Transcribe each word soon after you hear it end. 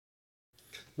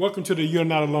Welcome to the You're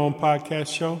Not Alone podcast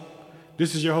show.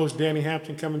 This is your host, Danny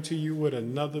Hampton, coming to you with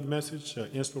another message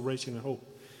of inspiration and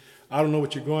hope. I don't know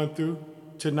what you're going through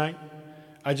tonight.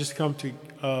 I just come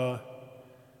to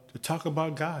talk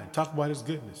about God, talk about His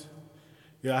goodness.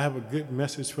 Yeah, I have a good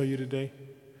message for you today,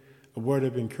 a word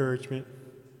of encouragement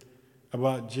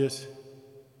about just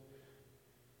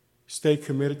stay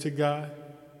committed to God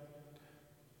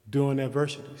during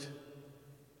adversities.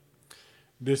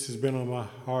 This has been on my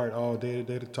heart all day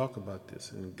today to talk about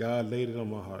this, and God laid it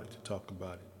on my heart to talk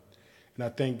about it. And I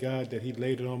thank God that He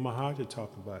laid it on my heart to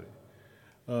talk about it.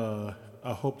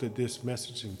 I hope that this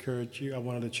message encouraged you. I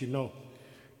want to let you know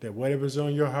that whatever's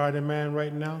on your heart and mind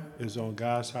right now is on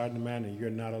God's heart and mind, and you're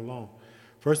not alone.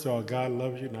 First of all, God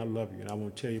loves you, and I love you. And I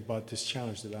want to tell you about this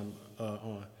challenge that I'm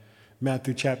on.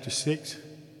 Matthew chapter 6,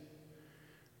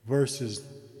 verses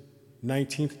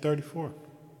 19 to 34.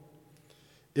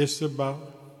 It's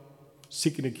about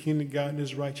seeking the kingdom of God and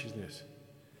His righteousness.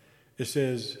 It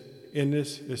says,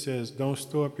 don't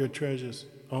store up your treasures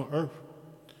on earth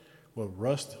where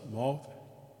rust, moth,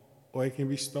 or it can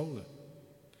be stolen.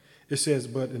 It says,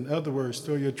 but in other words,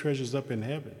 store your treasures up in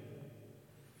heaven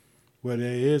where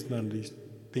there is none of these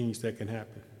things that can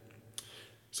happen.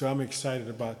 So I'm excited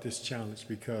about this challenge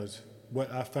because what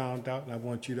I found out, and I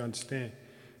want you to understand,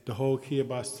 the whole key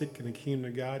about seeking the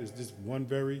kingdom of God is this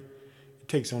it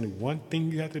takes only one thing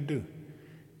you have to do.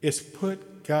 It's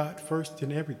put God first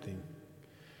in everything.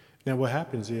 Now what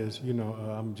happens is,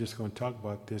 I'm just going to talk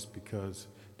about this because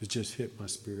this just hit my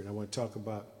spirit. I want to talk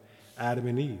about Adam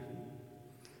and Eve.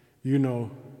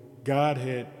 God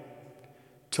had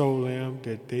told them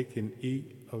that they can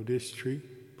eat of this tree,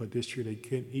 but this tree they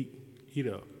couldn't eat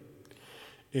of.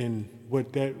 And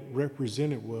what that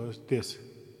represented was this: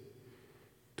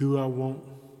 do I want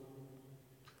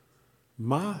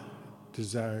my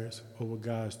desires over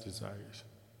God's desires?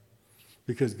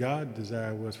 Because God's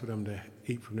desire was for them to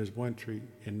eat from this one tree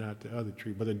and not the other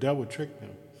tree. But the devil tricked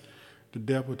them. The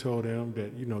devil told them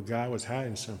that, God was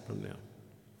hiding something from them,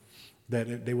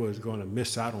 that they was going to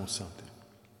miss out on something.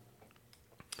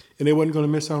 And they wasn't going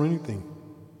to miss out on anything.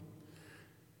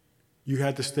 You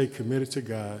had to stay committed to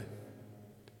God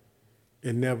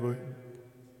and never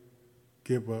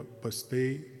give up, but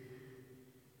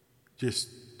just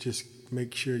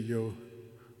make sure you're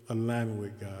alignment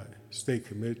with God. Stay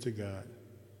committed to God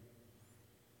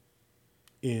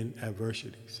in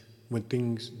adversities, when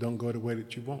things don't go the way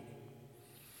that you want,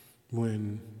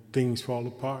 when things fall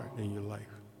apart in your life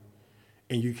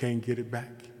and you can't get it back,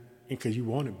 and because you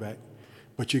want it back,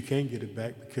 but you can't get it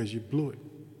back because you blew it.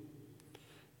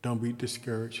 Don't be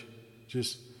discouraged.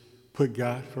 Just put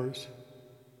God first.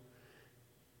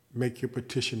 Make your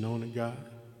petition known to God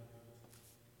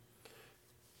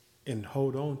and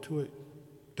hold on to it.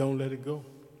 Don't let it go.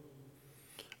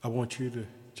 I want you to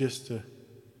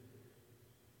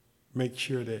make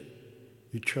sure that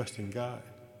you trust in God,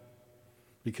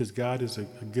 because God is a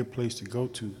good place to go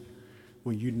to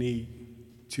when you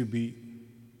need to be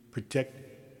protected,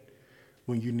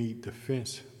 when you need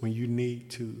defense, when you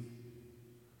need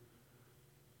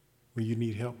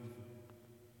help.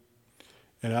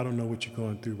 And I don't know what you're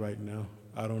going through right now.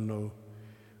 I don't know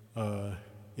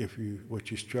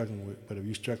what you're struggling with, but if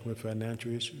you're struggling with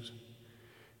financial issues,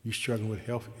 you're struggling with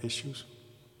health issues,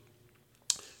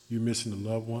 you're missing a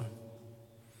loved one,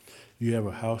 you have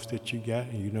a house that you got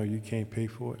and you can't pay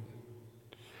for it,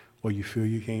 or you feel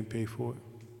you can't pay for it,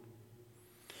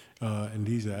 and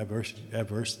these are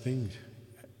adverse things.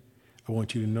 I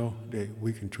want you to know that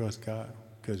we can trust God,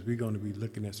 because we're going to be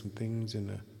looking at some things in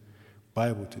the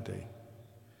Bible today.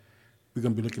 We're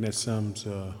going to be looking at Psalms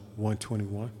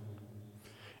 121.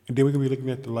 And then we're going to be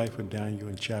looking at the life of Daniel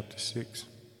in chapter 6.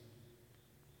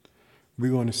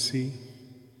 We're going to see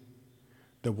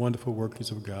the wonderful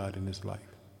workings of God in his life.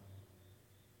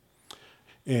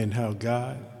 And how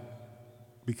God,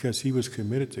 because he was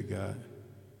committed to God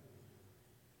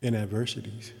in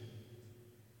adversities,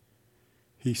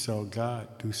 he saw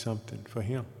God do something for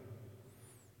him.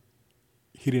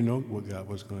 He didn't know what God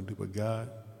was going to do, but God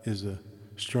is a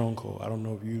stronghold. I don't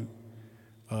know if you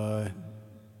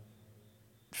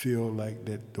feel like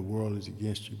that the world is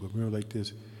against you, but remember like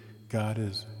this: God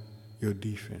is your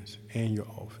defense and your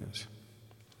offense.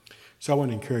 So I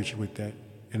want to encourage you with that,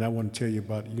 and I want to tell you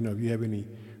about, if you have any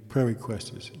prayer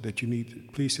requests that you need,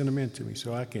 please send them in to me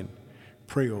so I can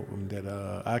pray over them, that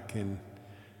I can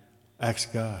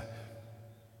ask God.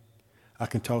 I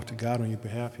can talk to God on your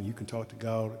behalf, and you can talk to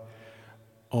God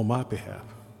on my behalf.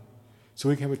 So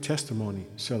we can have a testimony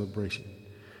celebration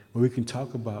where we can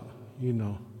talk about,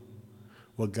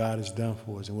 what God has done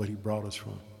for us and what he brought us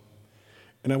from.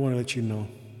 And I want to let you know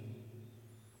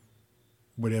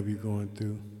whatever you're going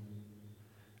through,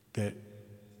 that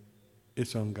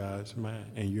it's on God's mind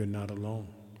and you're not alone.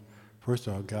 First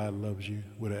of all, God loves you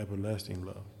with an everlasting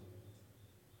love.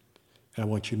 And I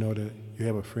want you to know that you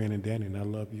have a friend in Danny, and I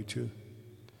love you too.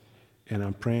 And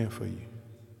I'm praying for you.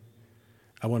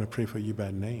 I want to pray for you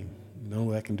by name. The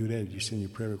only way I can do that is you send your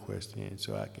prayer request in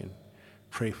so I can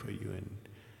pray for you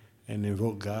and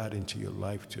invoke God into your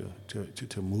life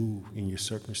to move in your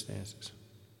circumstances.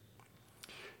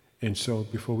 And so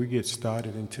before we get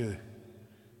started into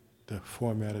the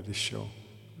format of this show,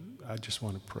 I just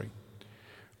want to pray.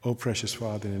 Oh, precious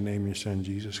Father, in the name of your Son,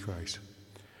 Jesus Christ.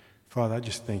 Father, I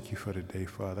just thank you for today,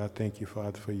 Father. I thank you,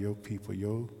 Father, for your people,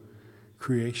 your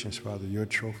creations, Father, your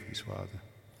trophies, Father.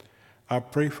 I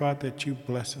pray, Father, that you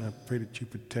bless and I pray that you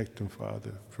protect them,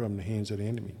 Father, from the hands of the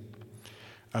enemy.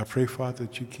 I pray, Father,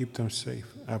 that you keep them safe.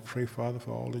 I pray, Father,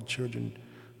 for all the children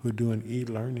who are doing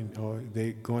e-learning or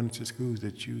they're going into schools,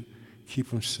 that you keep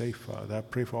them safe, Father. I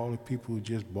pray for all the people who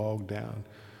just bogged down,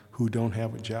 who don't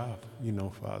have a job,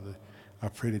 Father. I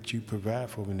pray that you provide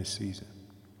for them in this season.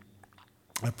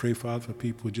 I pray, Father, for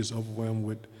people who are just overwhelmed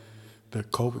with the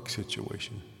COVID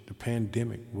situation, the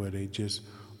pandemic, where they just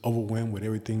overwhelmed with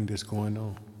everything that's going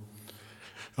on.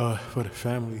 For the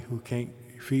family who can't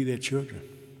feed their children,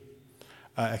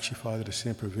 I ask you, Father, to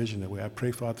send provision that way. I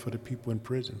pray, Father, for the people in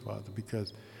prison, Father,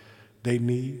 because they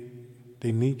need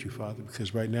you, Father,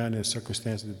 because right now in their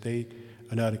circumstances that they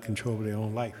are not in control of their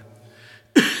own life.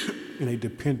 And they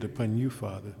depend upon you,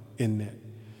 Father, in that.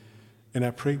 And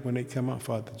I pray when they come out,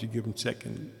 Father, that you give them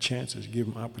second chances, give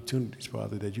them opportunities,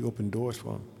 Father, that you open doors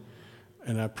for them.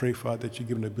 And I pray, Father, that you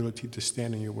give them the ability to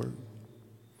stand in your word.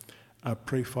 I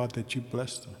pray, Father, that you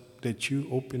bless them, that you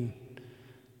open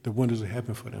the windows of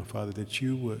heaven for them, Father, that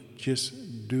you would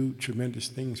just do tremendous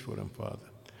things for them, Father.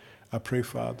 I pray,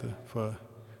 Father, for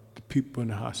the people in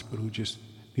the hospital who just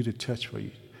need a touch for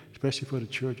you, especially for the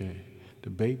children, the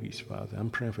babies, Father. I'm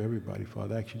praying for everybody,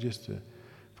 Father. Actually,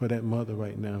 for that mother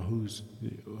right now who's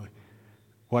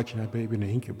watching that baby in the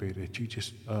incubator, that you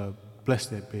just bless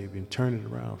that baby and turn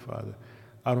it around, Father.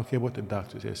 I don't care what the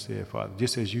doctors have said, Father.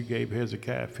 Just as you gave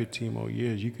Hezekiah 15 more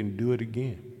years, you can do it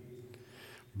again.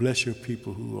 Bless your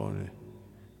people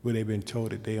where they've been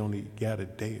told that they only got a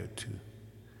day or two.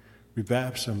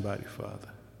 Revive somebody, Father,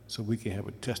 so we can have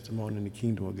a testimony in the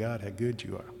kingdom of God how good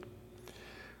you are.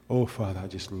 Oh, Father, I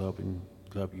just love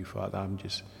you, Father. I'm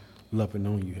just loving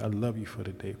on you. I love you for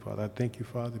the day, Father. I thank you,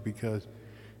 Father, because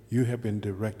you have been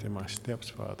directing my steps,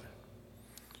 Father.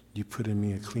 You put in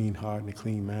me a clean heart and a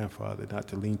clean mind, Father, not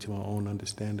to lean to my own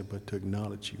understanding, but to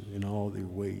acknowledge you in all the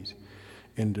ways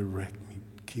and direct me.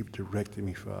 Keep directing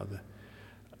me, Father.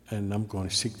 And I'm going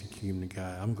to seek the kingdom of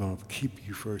God. I'm going to keep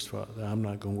you first, Father. I'm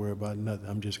not going to worry about nothing.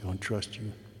 I'm just going to trust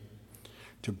you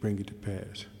to bring it to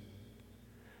pass.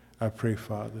 I pray,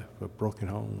 Father, for broken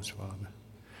homes, Father.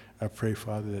 I pray,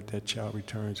 Father, that child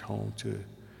returns home to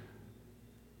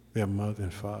their mother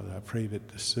and father. I pray that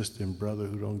the sister and brother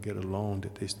who don't get along,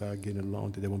 that they start getting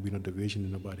along, that there won't be no division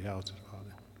in nobody's houses,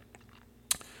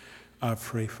 Father. I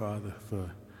pray, Father,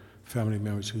 for family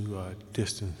members who are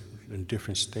distant in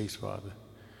different states, Father.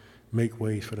 Make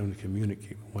ways for them to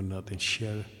communicate with one another and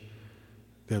share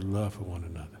their love for one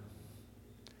another.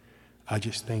 I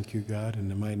just thank you, God. In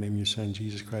the mighty name of your Son,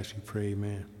 Jesus Christ, we pray,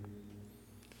 amen.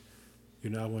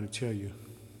 I want to tell you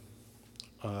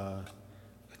a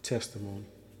testimony.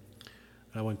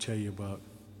 I want to tell you about,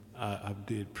 I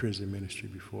did prison ministry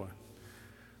before.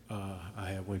 I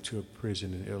had went to a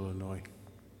prison in Illinois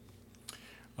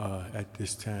at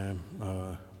this time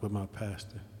with my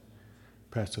pastor,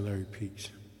 Pastor Larry Peaks,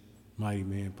 mighty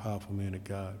man, powerful man of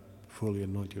God, fully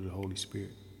anointed with the Holy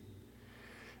Spirit.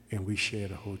 And we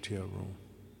shared a hotel room.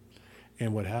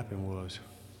 And what happened was,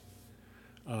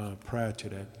 prior to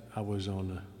that,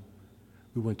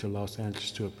 we went to Los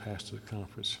Angeles to a pastor's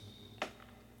conference.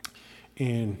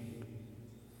 And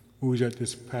we was at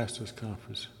this pastor's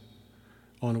conference.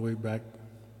 On the way back,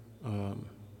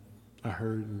 I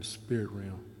heard in the spirit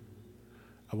realm,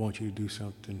 I want you to do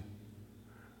something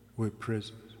with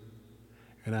prisons.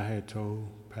 And I had told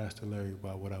Pastor Larry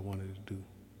about what I wanted to do.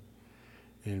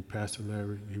 And Pastor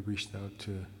Larry, he reached out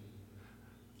to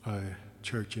a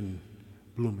church in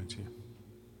Bloomington,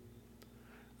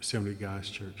 Assembly of God's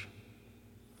Church.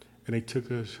 And they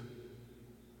took us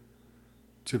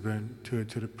to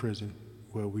the prison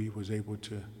where we was able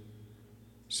to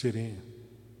sit in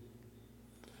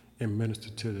and minister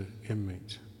to the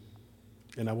inmates.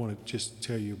 And I want to just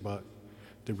tell you about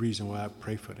the reason why I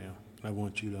pray for them. I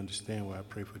want you to understand why I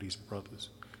pray for these brothers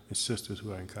and sisters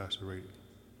who are incarcerated.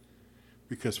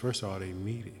 Because first of all, they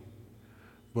need it.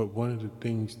 But one of the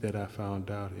things that I found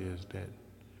out is that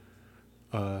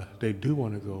they do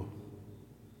want to go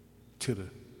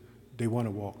they want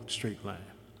to walk a straight line.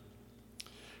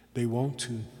 They want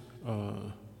to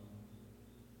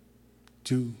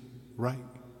do right.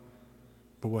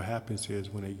 But what happens is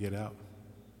when they get out,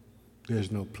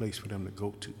 there's no place for them to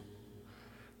go to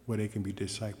where they can be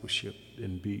discipleship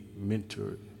and be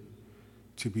mentored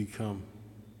to become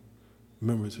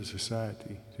members of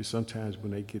society. So sometimes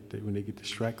when they get the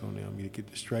strike on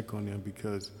them,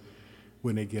 because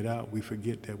when they get out, we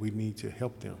forget that we need to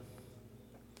help them.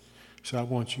 So I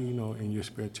want you, in your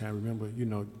spare time, remember,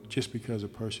 just because a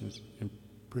person's in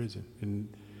prison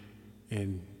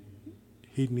and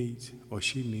he needs or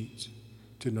she needs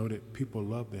to know that people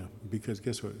love them, because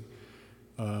guess what?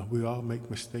 We all make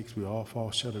mistakes. We all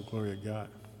fall short of the glory of God.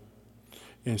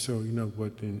 And so,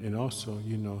 and also,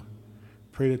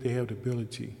 pray that they have the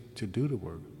ability to do the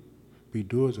work, be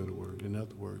doers of the word. In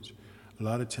other words, a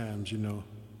lot of times,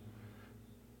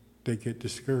 they get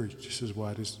discouraged. This is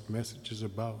why this message is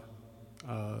about.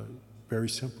 Very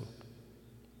simple.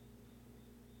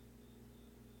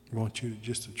 I want you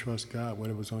just to trust God.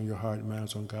 Whatever's on your heart and mind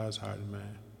is on God's heart and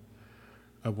mind.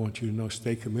 I want you to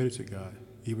stay committed to God,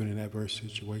 even in adverse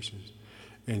situations.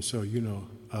 And so,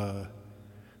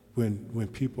 when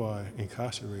people are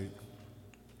incarcerated,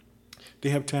 they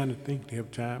have time to think. They have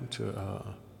time to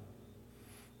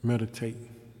meditate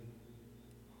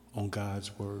on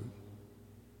God's word.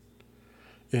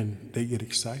 And they get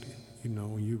excited,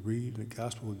 when you read the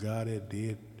gospel what God had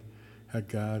did, how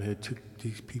God had took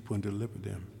these people and delivered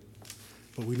them.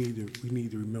 But we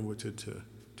need to remember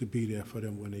to be there for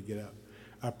them when they get out.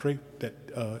 I pray that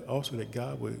also that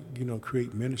God would,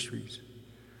 create ministries,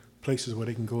 places where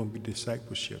they can go and be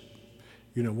discipleship.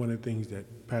 One of the things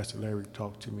that Pastor Larry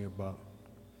talked to me about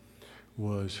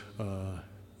was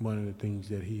one of the things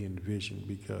that he envisioned,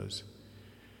 because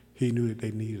he knew that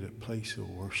they needed a place of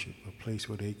worship, a place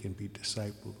where they can be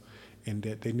discipled, and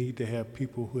that they need to have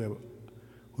people who have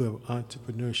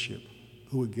entrepreneurship,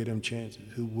 who would give them chances,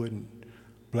 who wouldn't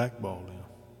blackball them.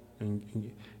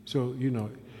 And so,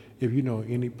 if you know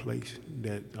any place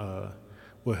that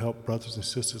will help brothers and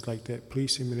sisters like that,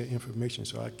 please send me that information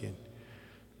so I can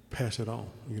pass it on.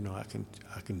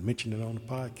 I can mention it on the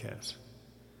podcast,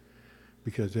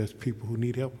 because there's people who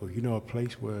need help. Or, a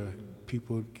place where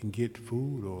people can get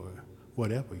food or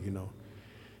whatever.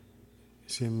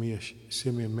 Send me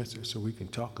a message so we can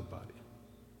talk about it.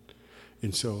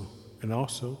 And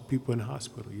also people in the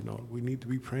hospital. We need to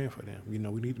be praying for them. We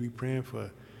need to be praying for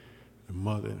the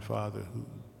mother and father who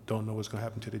don't know what's going to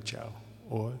happen to their child,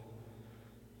 or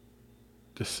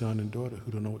the son and daughter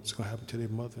who don't know what's going to happen to their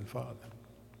mother and father.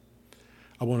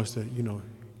 I want us to,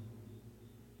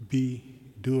 be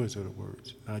doers of the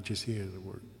words, not just hearers of the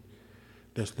word.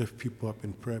 Let's lift people up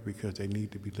in prayer because they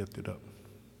need to be lifted up.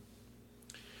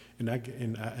 And I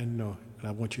know, and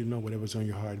I want you to know whatever's on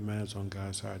your heart and mind is on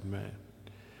God's heart and mind.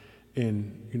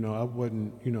 And, I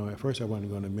wasn't, at first I wasn't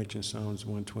going to mention Psalms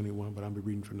 121, but I'll be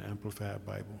reading from the Amplified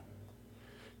Bible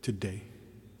today.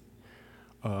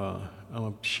 I'm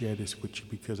going to share this with you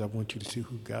because I want you to see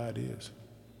who God is.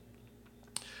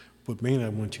 But mainly I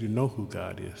want you to know who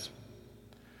God is.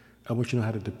 I want you to know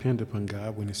how to depend upon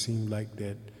God when it seems like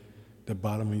that the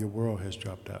bottom of your world has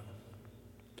dropped out.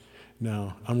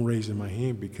 Now, I'm raising my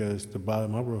hand because the bottom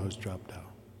of my world has dropped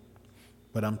out.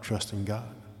 But I'm trusting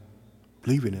God,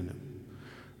 believing in Him,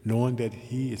 knowing that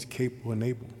He is capable and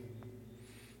able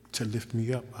to lift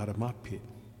me up out of my pit.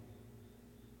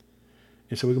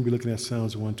 And so we're going to be looking at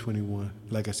Psalms 121.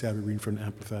 Like I said, I'll be reading from the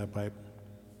Amplified Bible.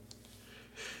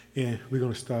 And we're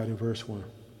going to start in verse 1.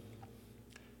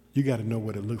 You got to know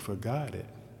where to look for God at.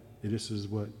 And this is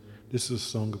a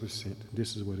song of ascent.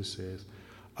 This is what it says.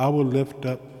 I will lift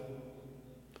up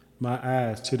my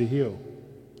eyes to the hill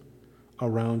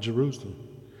around Jerusalem,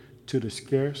 to the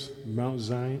scarce Mount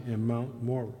Zion and Mount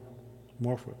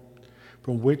Morpha,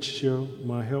 from which shall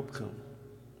my help come.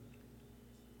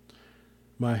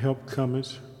 My help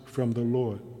cometh from the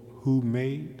Lord, who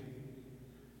made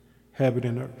heaven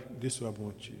and earth. This is what I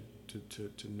want you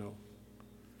to know.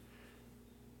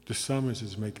 The psalmist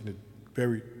is making a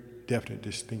very definite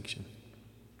distinction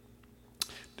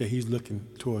that he's looking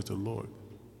towards the Lord,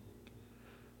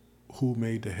 who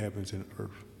made the heavens and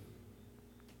earth.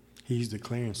 He's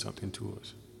declaring something to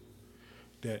us,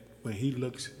 that when he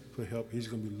looks for help, he's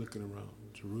going to be looking around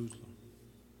Jerusalem.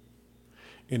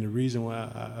 And the reason why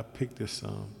I picked this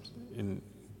psalm, and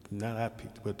not I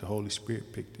picked it, but the Holy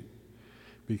Spirit picked it,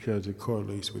 because it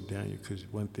correlates with Daniel. Because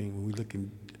one thing, when we look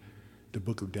in the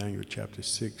book of Daniel, chapter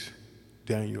 6,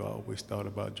 Daniel always thought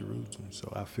about Jerusalem.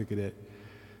 So I figured that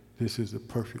this is the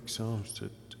perfect psalms to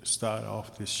start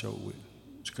off this show with,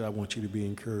 because I want you to be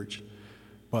encouraged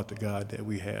about the God that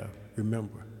we have.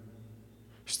 Remember,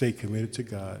 stay committed to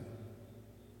God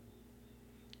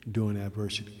during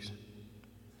adversities.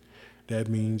 That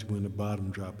means when the bottom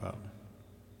drop out.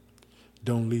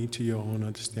 Don't lean to your own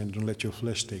understanding. Don't let your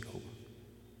flesh take over.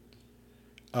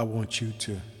 I want you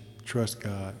to trust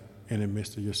God in the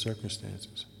midst of your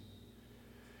circumstances.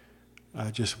 I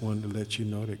just wanted to let you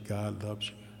know that God loves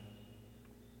you,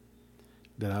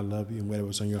 that I love you, and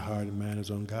whatever's on your heart and mind is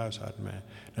on God's heart and mind.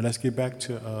 Now let's get back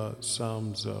to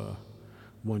Psalms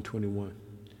 121,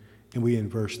 and we in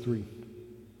verse 3.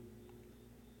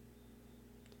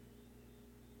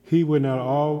 He would not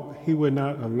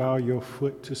allow your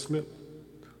foot to slip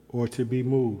or to be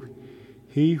moved.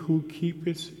 He who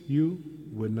keepeth you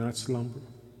would not slumber.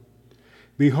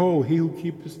 Behold, he who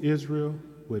keepeth Israel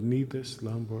would neither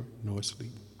slumber nor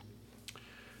sleep.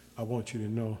 I want you to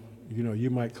know, you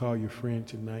might call your friend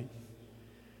tonight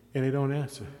and they don't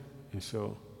answer. And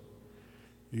so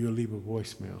you'll leave a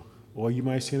voicemail. Or you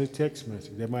might send a text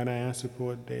message. They might not answer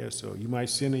for a day or so. You might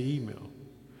send an email.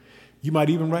 You might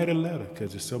even write a letter,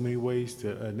 because there's so many ways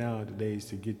to nowadays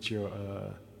to get your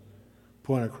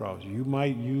point across. You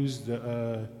might use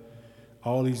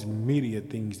all these media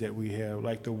things that we have,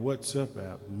 like the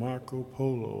WhatsApp app, Marco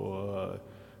Polo,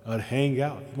 or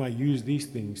Hangout. You might use these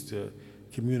things to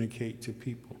communicate to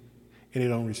people, and they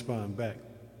don't respond back.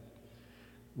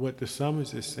 What the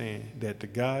psalmist is saying, that the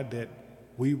God that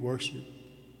we worship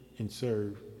and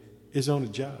serve is on the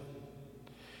job.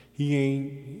 He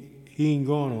ain't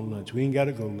going on lunch. We ain't got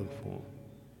to go look for him.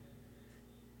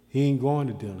 He ain't going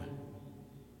to dinner.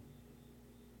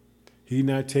 He's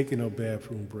not taking no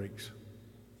bathroom breaks.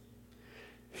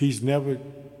 He's never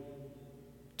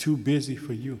too busy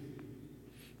for you,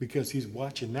 because he's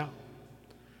watching out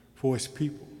for his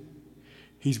people.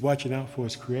 He's watching out for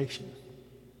his creation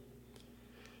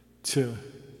to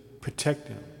protect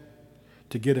them,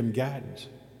 to get them guidance.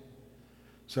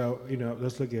 So,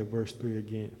 let's look at verse 3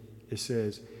 again. It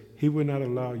says, he will not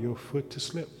allow your foot to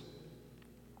slip.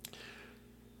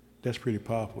 That's pretty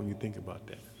powerful when you think about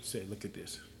that. Say, look at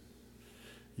this.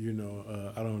 I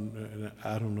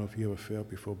don't know if you ever felt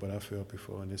before, but I felt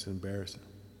before, and it's embarrassing.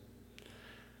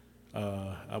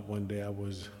 One day I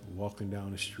was walking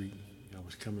down the street. I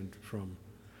was coming from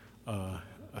a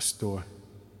store,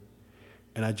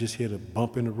 and I just hit a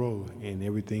bump in the road, and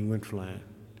everything went flying.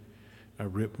 I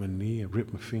ripped my knee, I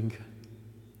ripped my finger.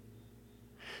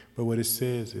 But what it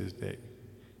says is that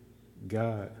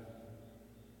God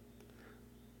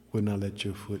will not let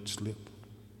your foot slip.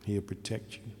 He'll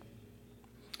protect you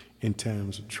in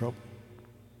times of trouble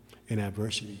and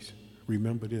adversities.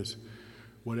 Remember this,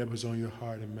 whatever's on your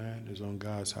heart and mind is on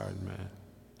God's heart and mind.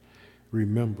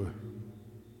 Remember,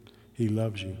 he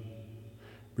loves you.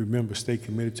 Remember, stay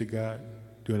committed to God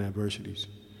during adversities.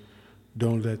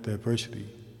 Don't let the adversity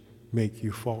make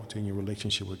you falter in your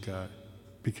relationship with God,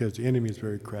 because the enemy is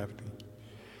very crafty.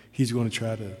 He's going to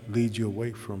try to lead you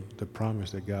away from the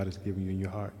promise that God has given you in your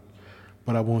heart.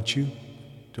 But I want you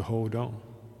to hold on.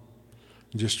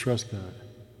 Just trust God.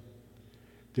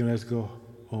 Then let's go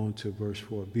on to verse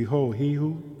 4. Behold, he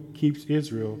who keeps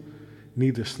Israel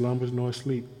neither slumbers nor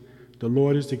sleep. The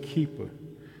Lord is the keeper.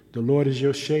 The Lord is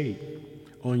your shade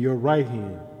on your right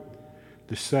hand,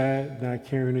 the side not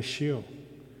carrying a shield.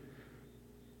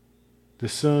 The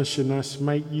sun shall not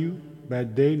smite you by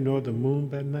day, nor the moon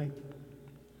by night.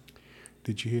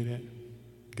 Did you hear that?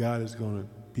 God is going to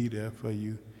be there for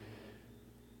you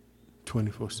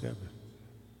 24/7.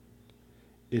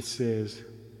 It says,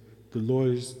 the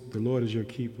Lord is your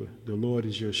keeper. The Lord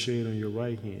is your shade on your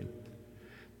right hand,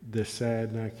 the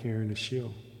side not carrying a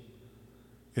shield.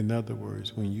 In other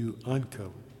words, when you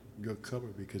uncover, you're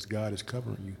covered because God is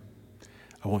covering you.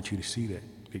 I want you to see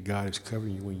that God is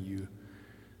covering you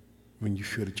when you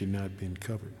feel that you're not being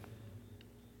covered.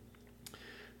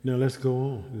 Now let's go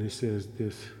on. And it says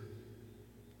this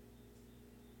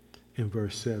in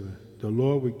verse 7. The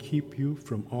Lord will keep you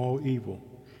from all evil.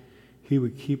 He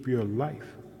will keep your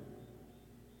life.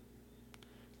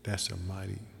 That's a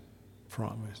mighty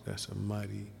promise. That's a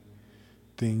mighty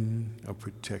thing of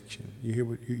protection. You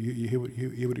hear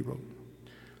what he wrote?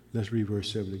 Let's read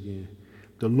verse 7 again.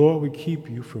 The Lord will keep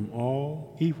you from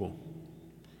all evil.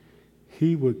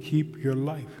 He will keep your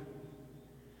life.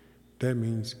 That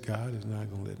means God is not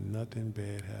going to let nothing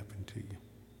bad happen to you.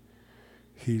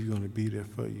 He's going to be there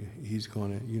for you. He's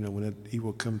going to, when that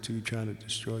evil comes to you trying to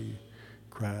destroy you,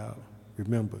 cry out.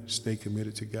 Remember, stay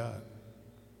committed to God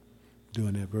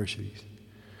during adversities.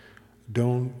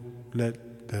 Don't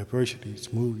let the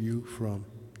adversities move you from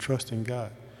trusting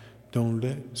God. Don't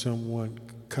let someone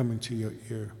come into your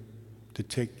ear to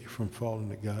take you from following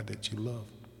the God that you love.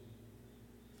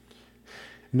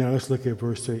 Now let's look at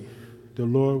verse 8. The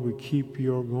Lord will keep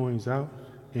your goings out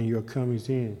and your comings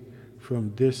in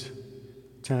from this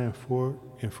time forward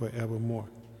and forevermore.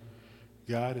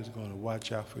 God is going to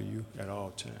watch out for you at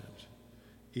all times.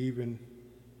 Even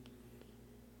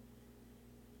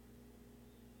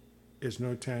there's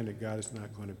no time that God is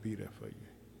not going to be there for you.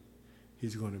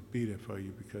 He's going to be there for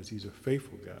you because he's a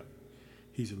faithful God.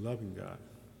 He's a loving God.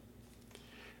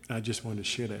 And I just want to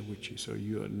share that with you so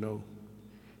you'll know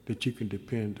that you can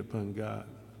depend upon God.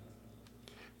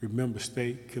 Remember,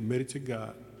 stay committed to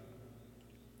God.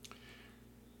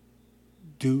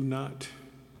 Do not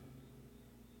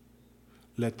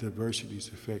let the adversities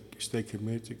affect you. Stay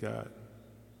committed to God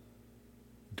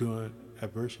during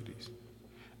adversities.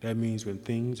 That means when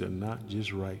things are not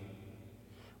just right,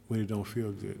 when it don't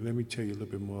feel good. Let me tell you a little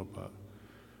bit more about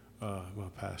my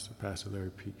pastor, Pastor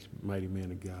Larry Peaks, mighty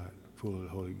man of God, full of the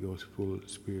Holy Ghost, full of the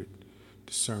Spirit,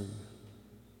 discerning.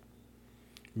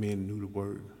 Man knew the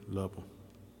word, love him.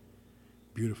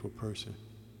 Beautiful person.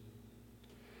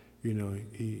 You know,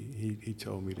 he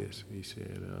told me this. He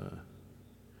said,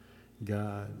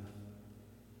 God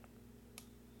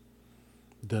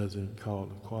doesn't call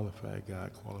the qualified,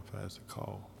 God qualifies the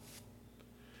call.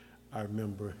 I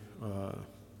remember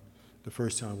the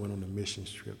first time I went on a mission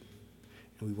trip,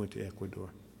 and we went to Ecuador.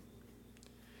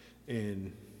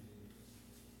 And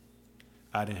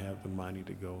I didn't have the money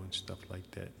to go and stuff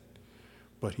like that.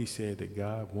 But he said that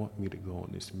God want me to go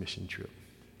on this mission trip.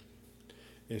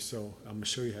 And so I'm going to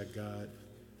show you how God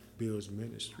builds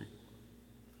ministry.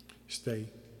 Stay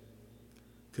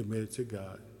committed to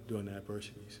God during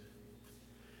adversities.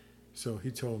 So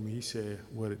he told me, he said,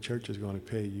 well, the church is going to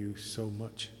pay you so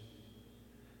much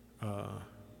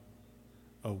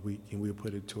a week, and we'll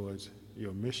put it towards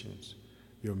your missions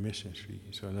fee.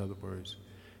 So in other words,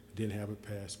 didn't have a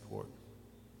passport,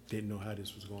 didn't know how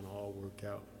this was going to all work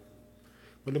out.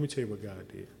 But let me tell you what God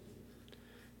did.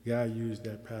 God used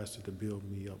that pastor to build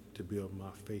me up, to build my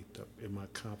faith up and my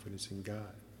confidence in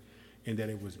God, and that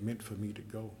it was meant for me to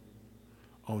go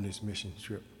on this mission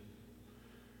trip,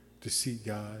 to see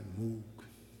God move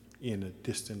in a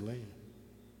distant land.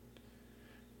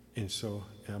 And so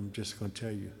I'm just going to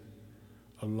tell you,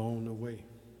 along the way,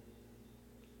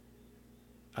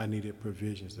 I needed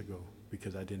provisions to go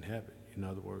because I didn't have it, in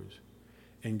other words.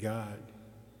 And God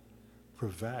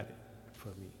provided for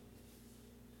me.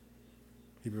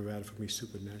 He provided for me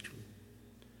supernaturally.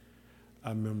 I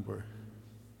remember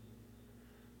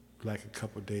like a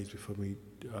couple of days before me,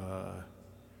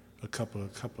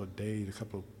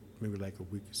 maybe like a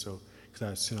week or so, because I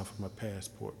had sent off my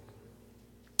passport.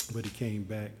 But he came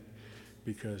back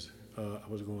because I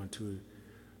was going to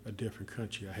a different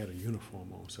country. I had a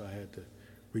uniform on, so I had to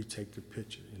retake the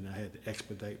picture, and I had to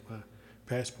expedite my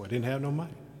passport. I didn't have no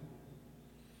money.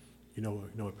 You know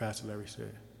what Pastor Larry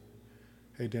said?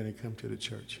 Hey, Danny, come to the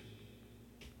church.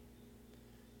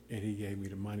 And he gave me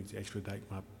the money to expedite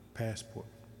my passport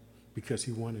because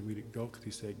he wanted me to go, because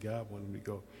he said God wanted me to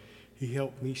go. He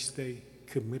helped me stay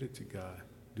committed to God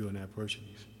during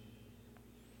adversities.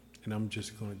 And I'm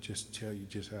just going to tell you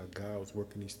just how God was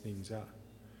working these things out.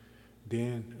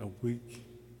 Then a week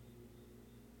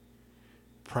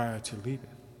prior to leaving,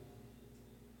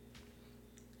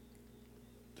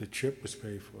 the trip was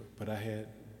paid for, but I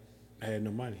had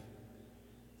no money.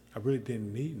 I really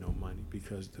didn't need no money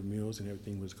because the meals and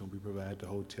everything was going to be provided, the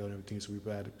hotel and everything was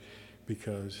provided,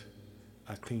 because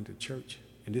I cleaned the church.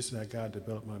 And this is how God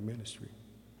developed my ministry.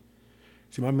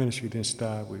 See, my ministry didn't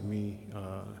start with me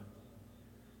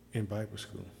in Bible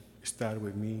school. It started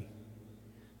with me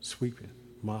sweeping,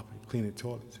 mopping, cleaning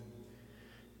toilets.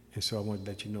 And so I want to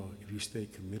let you know, if you stay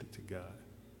committed to God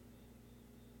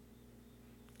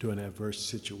during adverse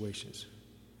situations,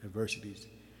 adversities,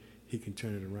 he can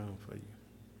turn it around for you.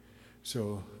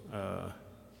 So,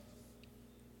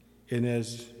 and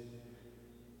as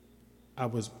I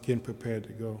was getting prepared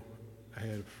to go, I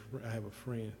have a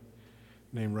friend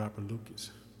named Robert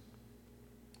Lucas.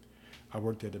 I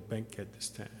worked at a bank at this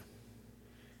time.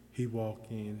 He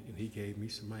walked in and he gave me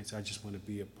some money. So I just want to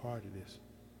be a part of this.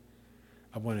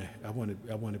 I want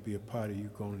to be a part of you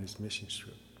going on this mission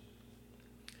trip.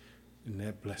 And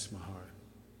that blessed my heart.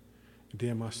 And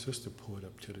then my sister pulled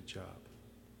up to the job,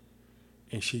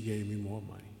 and she gave me more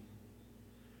money.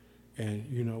 And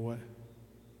you know what?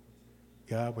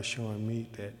 God was showing me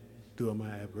that through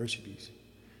my adversities,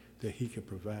 that he can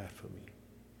provide for me,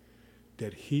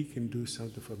 that he can do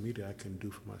something for me that I couldn't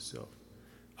do for myself.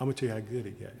 I'm going to tell you how good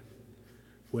it got.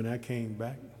 When I came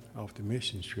back off the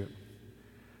mission trip,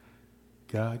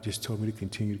 God just told me to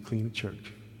continue to clean the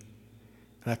church.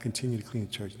 And I continued to clean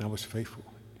the church, and I was faithful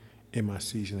in my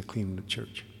season of cleaning the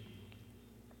church.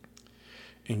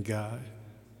 And God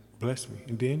blessed me.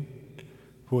 And then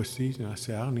for a season, I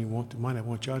said, I don't even want the money. I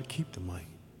want y'all to keep the money.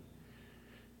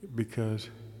 Because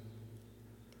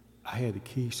I had the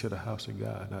keys to the house of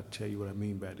God. And I'll tell you what I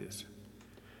mean by this.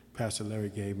 Pastor Larry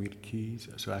gave me the keys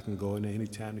so I can go in there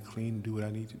anytime to clean and do what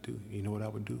I need to do. You know what I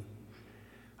would do?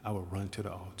 I would run to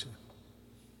the altar.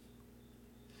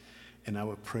 And I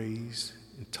would praise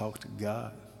and talk to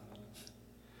God.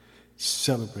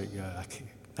 Celebrate God. I can't,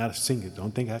 not a singer.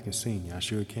 Don't think I can sing. I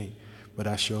sure can't. But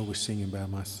I sure was singing by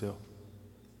myself.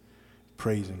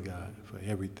 Praising God for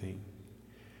everything.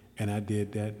 And I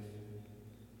did that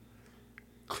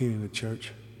cleaning the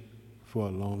church for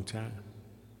a long time.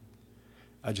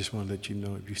 I just want to let you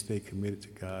know, if you stay committed to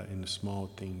God in the small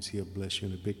things, He'll bless you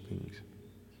in the big things.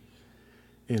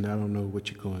 And I don't know what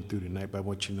you're going through tonight, but I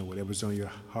want you to know whatever's on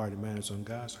your heart and mind is on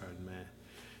God's heart and mind.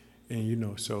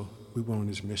 And so we went on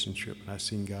this mission trip, and I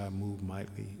seen God move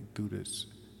mightily through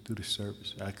the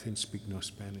service. I couldn't speak no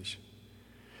Spanish,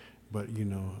 but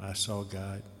I saw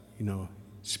God,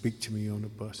 speak to me on the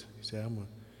bus. He said, "I'm gonna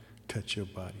touch your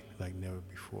body like never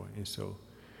before." And so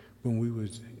when we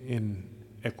was in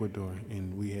Ecuador,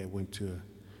 and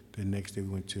the next day we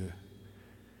went to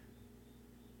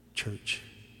church.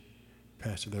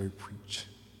 Pastor Larry preached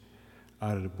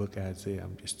out of the book Isaiah.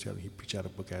 I'm just telling you, he preached out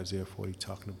of the book Isaiah 40,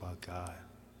 talking about God.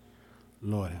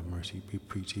 Lord have mercy. He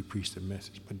preached the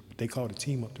message. But they called a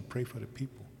team up to pray for the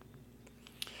people.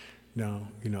 Now,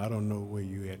 I don't know where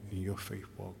you at in your faith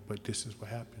walk, but this is what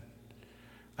happened.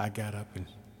 I got up and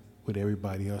with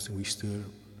everybody else, and we stood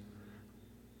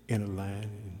in a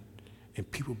line,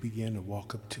 and people began to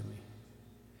walk up to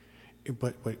me.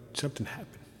 But something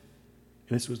happened,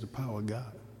 and this was the power of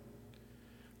God.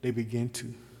 They began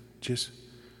to just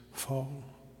fall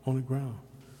on the ground.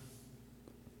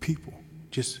 People,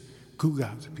 just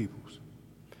gougots of people.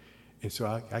 And so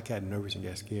I got nervous and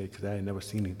got scared because I had never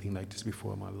seen anything like this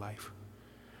before in my life.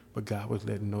 But God was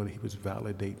letting me know that He was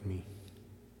validating me,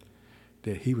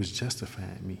 that He was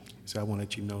justifying me. So I want to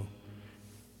let you know,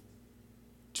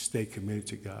 stay committed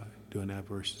to God during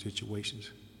adverse situations.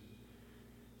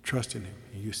 Trust in Him,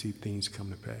 and you'll see things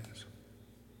come to pass.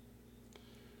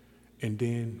 And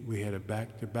then we had a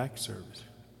back-to-back service,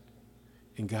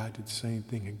 and God did the same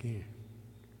thing again.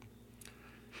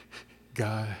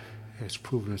 God has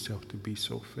proven Himself to be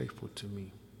so faithful to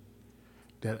me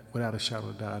that without a shadow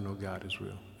of a doubt, I know God is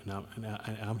real. And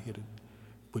I'm here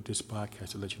with this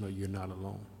podcast to let you know you're not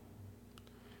alone,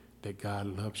 that God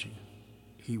loves you.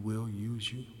 He will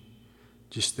use you.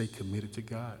 Just stay committed to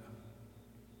God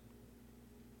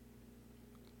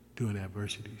during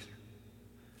adversities.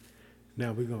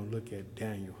 Now we're going to look at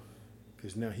Daniel,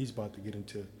 because now he's about to get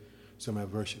into some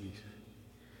adversities.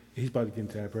 He's about to get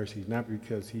into adversities, not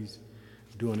because he's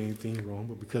doing anything wrong,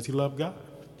 but because he loved God.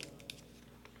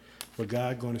 But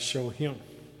God is going to show him.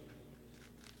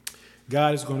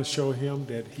 God is going to show him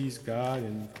that He's God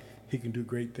and He can do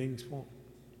great things for him.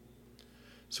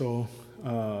 So,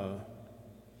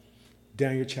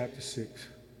 Daniel chapter 6.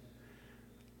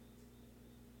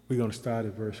 We're going to start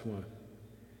at verse 1.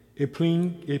 It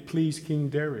pleased King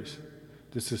Darius,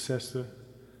 the successor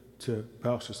to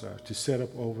Belshazzar, to set up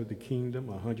over the kingdom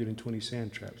 120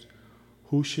 satraps,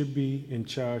 who should be in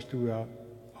charge throughout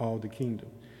all the kingdom.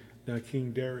 Now,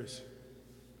 King Darius,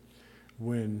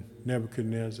 when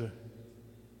Nebuchadnezzar's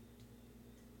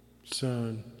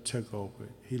son took over,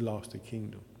 he lost the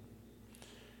kingdom.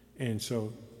 And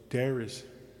so Darius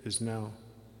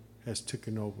has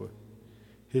taken over,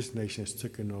 his nation has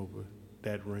taken over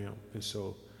that realm. And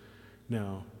so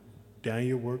now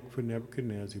Daniel worked for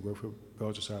Nebuchadnezzar, he worked for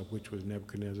Belshazzar, which was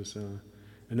Nebuchadnezzar's son,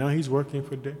 and now he's working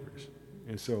for Darius.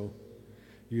 And so,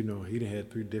 he done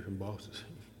had 3 different bosses.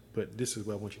 But this is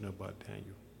what I want you to know about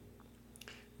Daniel.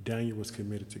 Daniel was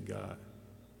committed to God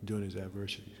during his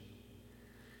adversities.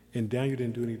 And Daniel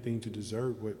didn't do anything to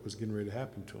deserve what was getting ready to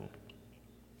happen to him.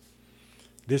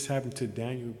 This happened to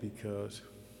Daniel because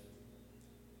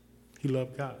he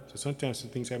loved God. So sometimes some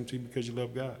things happen to you because you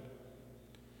love God.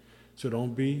 So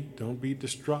don't be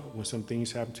distraught when some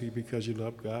things happen to you because you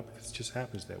love God, because it just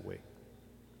happens that way.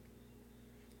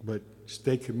 But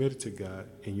stay committed to God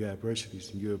in your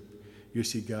adversities, and you'll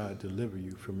see God deliver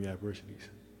you from your adversities.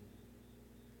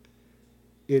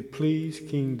 It pleased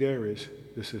King Darius,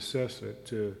 the successor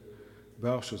to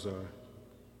Belshazzar,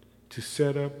 to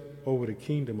set up over the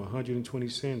kingdom 120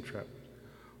 satraps,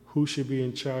 who should be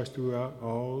in charge throughout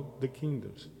all the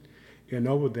kingdoms, and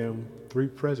over them 3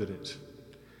 presidents,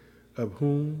 of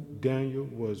whom Daniel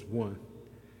was one,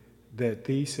 that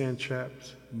these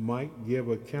satraps might give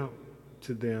account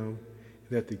to them,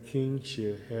 that the king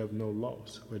should have no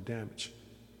loss or damage.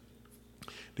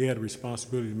 They had a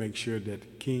responsibility to make sure that the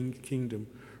kingdom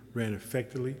ran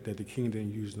effectively, that the king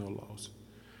didn't use no laws.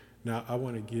 Now, I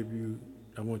want you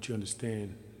to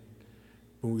understand,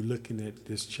 when we're looking at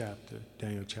this chapter,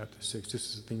 Daniel chapter 6, this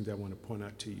is the thing that I want to point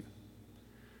out to you.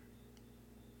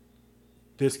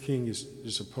 This king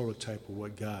is a prototype of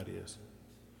what God is,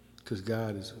 because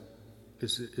God is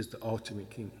the ultimate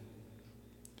king.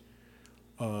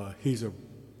 He's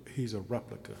a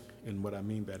replica, and what I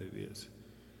mean by it is,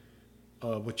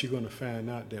 but you're going to find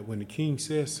out that when the king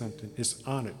says something, it's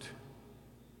honored.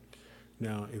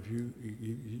 Now, if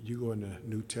you go in the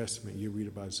New Testament, you read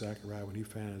about Zechariah when he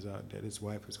finds out that his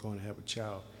wife is going to have a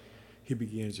child. He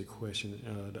begins to question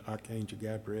the archangel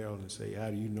Gabriel and say,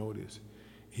 "How do you know this?"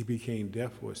 He became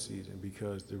deaf for a season,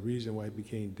 because the reason why he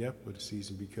became deaf for the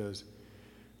season, because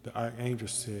the archangel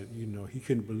said, he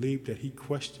couldn't believe that he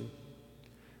questioned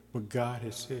what God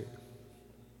had said.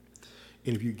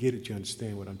 And if you get it, you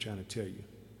understand what I'm trying to tell you.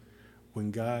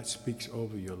 When God speaks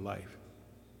over your life,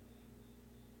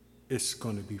 it's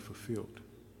going to be fulfilled.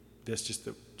 That's just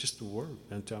the word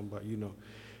I'm talking about.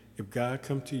 If God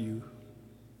come to you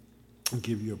and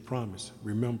give you a promise,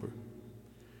 remember,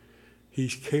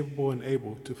 he's capable and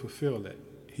able to fulfill that.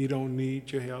 He don't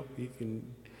need your help. He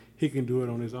can do it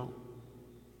on his own.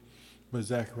 But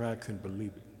Zechariah couldn't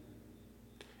believe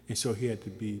it. And so he had to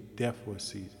be deaf for a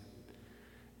season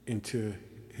until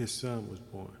his son was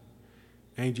born.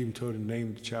 Angel even told him the name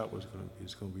of the child was going to be.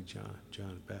 It's going to be John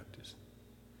the Baptist.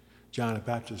 John the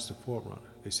Baptist is the forerunner.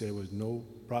 They said there was no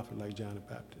prophet like John the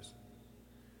Baptist,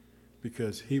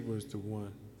 because he was the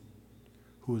one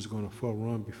who was going to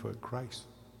forerun before Christ.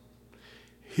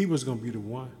 He was going to be the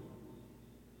one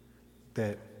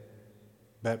that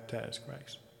baptized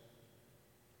Christ.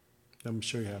 Let me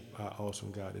show you how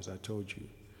awesome God is. I told you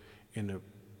in the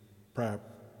prior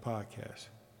podcast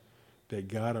that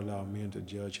God allowed men to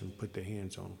judge him, put their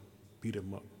hands on him, beat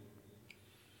him up.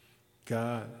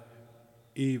 God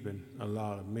even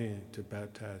allowed a man to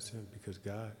baptize him, because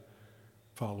God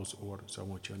follows orders. I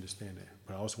want you to understand that.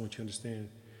 But I also want you to understand,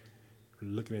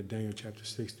 looking at Daniel chapter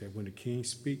 6, that when the king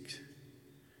speaks,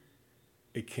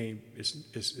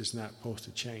 it's not supposed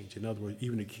to change. In other words,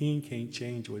 even the king can't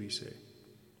change what he said.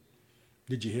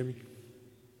 Did you hear me?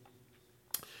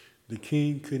 The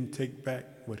king couldn't take back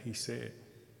what he said.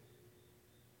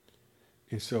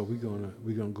 And so we're gonna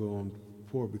go on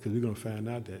forward, because we're gonna find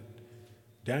out that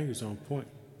Daniel's on point.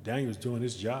 Daniel's doing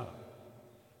his job.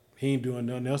 He ain't doing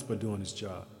nothing else but doing his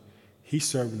job. He's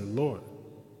serving the Lord.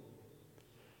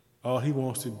 All he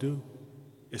wants to do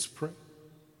is pray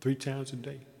 3 times a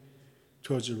day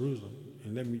towards Jerusalem.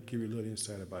 And let me give you a little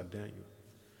insight about Daniel.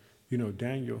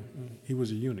 Daniel, he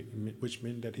was a eunuch, which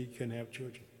meant that he couldn't have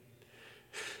children.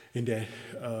 And that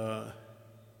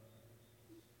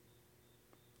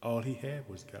all he had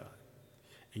was God.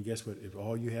 And guess what? If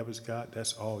all you have is God,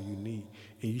 that's all you need.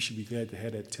 And you should be glad to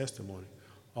have that testimony.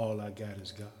 All I got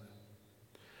is God.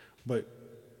 But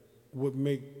what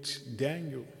makes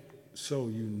Daniel so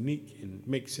unique and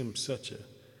makes him such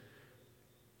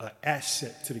an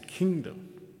asset to the kingdom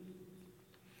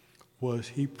was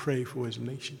he prayed for his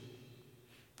nation.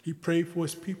 He prayed for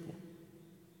his people.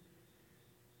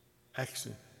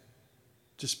 Asking,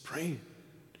 just praying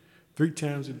 3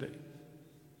 times a day.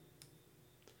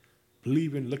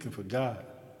 Believing, looking for God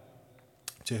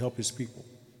to help his people.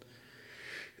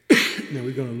 Now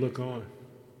we're going to look on,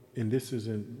 and this is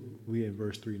we in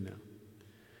verse 3 now.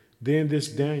 Then this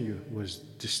Daniel was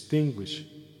distinguished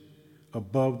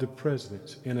above the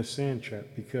presidents and a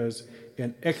satrap, because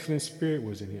an excellent spirit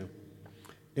was in him,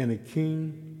 and the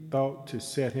king thought to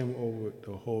set him over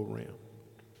the whole realm.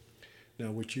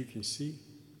 Now what you can see,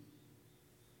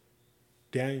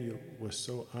 Daniel was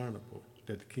so honorable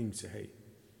that the king said, "Hey,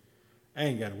 I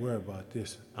ain't got to worry about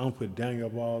this. I don't put Daniel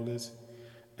up all this.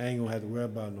 I ain't going to have to worry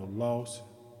about no loss.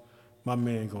 My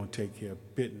man going to take care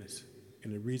of business."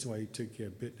 And the reason why he took care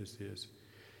of business is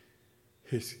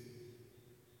his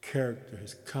character,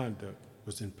 his conduct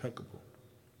was impeccable.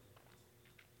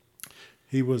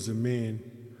 He was a man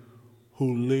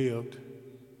who lived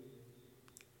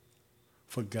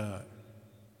for God.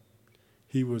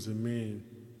 He was a man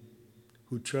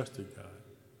who trusted God.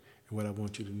 And what I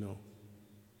want you to know,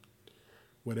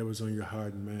 whatever's on your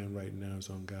heart and mind right now is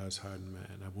on God's heart and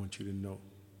mind. I want you to know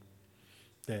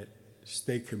that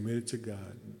stay committed to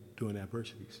God during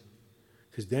adversities.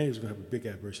 Because Daniel's going to have a big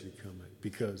adversity coming,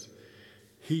 because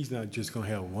he's not just going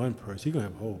to have one person. He's going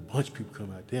to have a whole bunch of people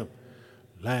come out them,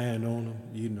 lying on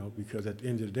him, because at the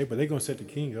end of the day, but they're going to set the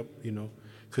king up,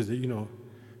 because,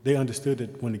 they understood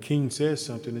that when the king says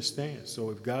something, it stands.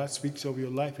 So if God speaks over your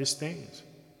life, it stands.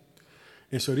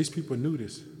 And so these people knew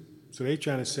this. So they're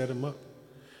trying to set him up.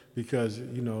 because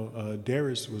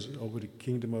Darius was over the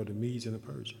kingdom of the Medes and the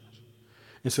Persians,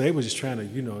 and so they was just trying to,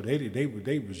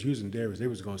 they was using Darius. They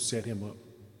was going to set him up,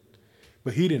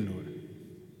 but he didn't know it.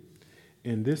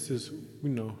 And this is,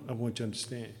 I want you to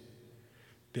understand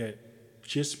that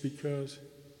just because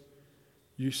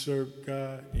you serve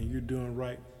God and you're doing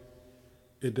right,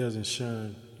 it doesn't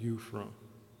shun you from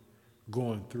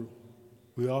going through.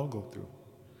 We all go through.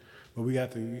 But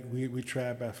we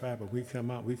try by fire, but we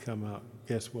come out,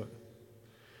 guess what?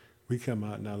 We come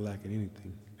out not lacking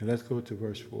anything. And let's go to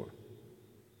verse 4.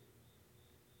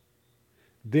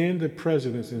 Then the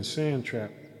presidents and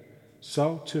satraps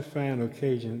sought to find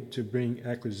occasion to bring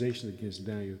accusations against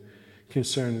Daniel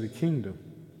concerning the kingdom,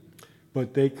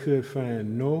 but they could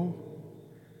find no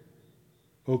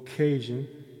occasion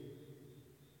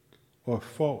or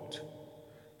fault,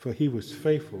 for he was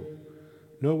faithful,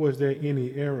 nor was there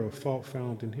any error or fault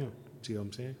found in him. See what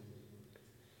I'm saying?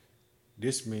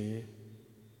 This man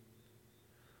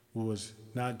was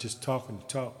not just talking the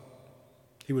talk,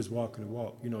 he was walking the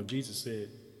walk. Jesus said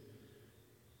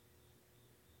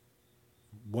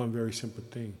one very simple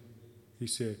thing. He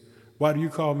said, "Why do you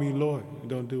call me Lord and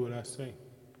don't do what I say?"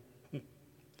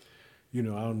 I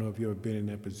don't know if you've ever been in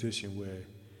that position where,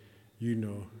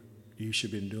 you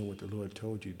should have been doing what the Lord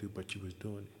told you to do, but you was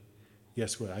doing it.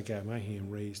 Guess what? I got my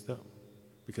hand raised up,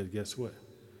 because guess what?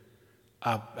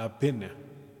 I've been there.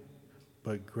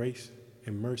 But grace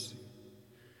and mercy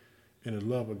and the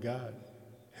love of God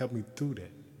helped me through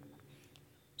that.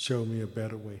 Showed me a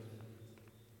better way.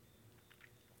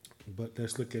 But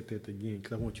let's look at that again,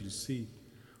 because I want you to see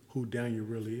who Daniel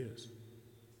really is.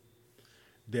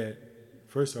 That,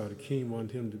 first of all, the king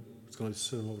wanted him to, was going to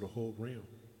set him over the whole realm,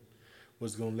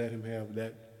 was going to let him have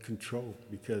that control,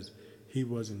 because he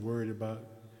wasn't worried about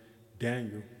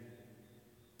Daniel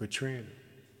betraying him.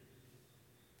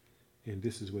 And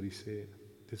this is what he said.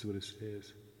 This is what it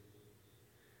says.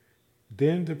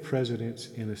 Then the presidents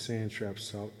and the satraps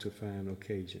sought to find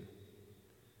occasion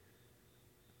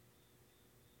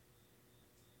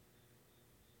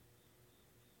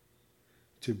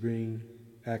to bring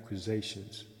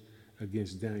accusations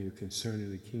against Daniel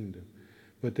concerning the kingdom,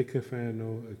 but they could find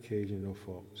no occasion or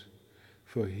fault.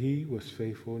 For he was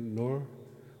faithful, nor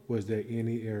was there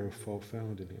any error or fault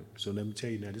found in him. So let me tell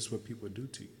you now, this is what people do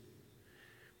to you.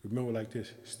 Remember like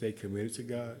this, stay committed to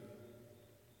God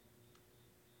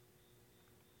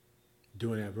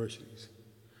during adversities.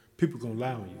 People gonna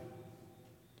lie on you.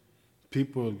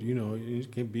 People,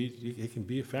 it can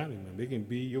be a family member, it can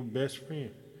be your best friend.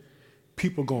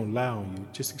 People gonna lie on you,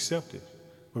 just accept it.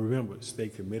 But remember, stay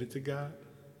committed to God.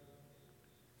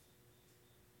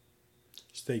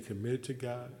 Stay committed to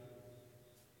God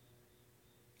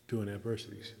during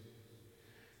adversities.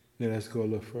 Now let's go a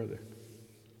little further.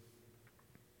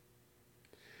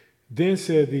 Then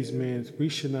said these men, we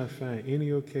should not find any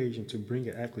occasion to bring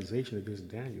an accusation against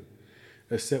Daniel,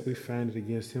 except we find it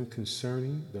against him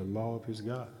concerning the law of his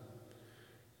God.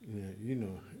 Yeah,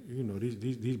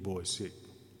 these boys sick.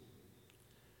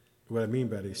 What I mean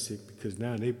by they sick, because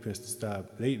now they pressed to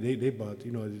stop. They bought,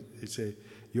 they say,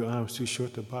 your arm's too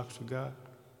short to box for God.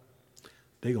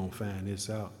 They gonna find this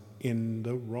out in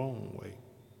the wrong way.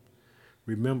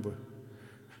 Remember,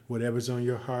 whatever's on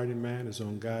your heart and mind is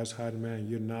on God's heart and mind.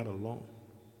 You're not alone.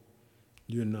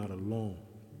 You're not alone.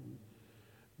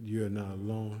 You're not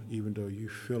alone, even though you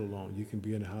feel alone. You can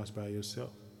be in the house by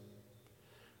yourself.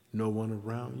 No one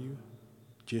around you,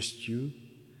 just you.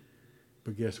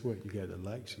 But guess what? You got the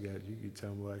lights. You can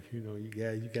tell me,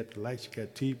 you got the lights. You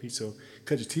got TV. So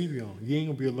cut your TV on. You ain't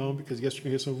gonna be alone, because guess you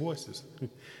can hear some voices.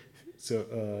 So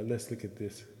let's look at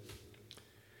this.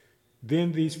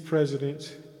 Then these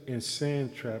presidents and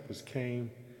satraps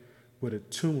came with a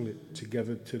tumult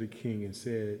together to the king and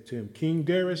said to him, King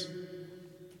Darius,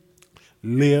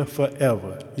 live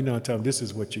forever. I'm talking, this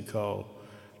is what you call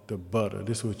the butter.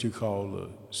 This is what you call the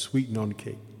sweetening on the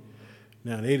cake.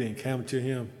 Now, they didn't come to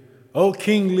him, oh,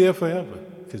 king, live forever,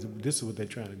 because this is what they're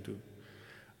trying to do.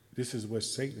 This is what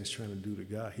Satan is trying to do to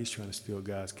God. He's trying to steal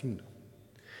God's kingdom.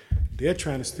 They're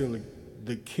trying to steal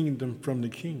the kingdom from the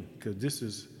king, because this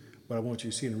is what I want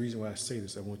you to see, and the reason why I say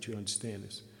this, I want you to understand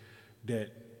this, that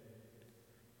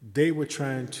they were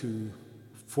trying to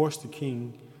force the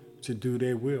king to do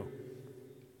their will.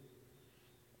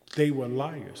 They were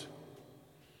liars.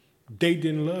 They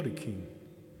didn't love the king.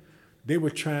 They were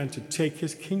trying to take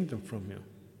his kingdom from him.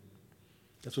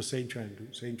 That's what Satan trying to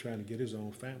do. Satan trying to get his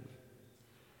own family.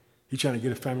 He's trying to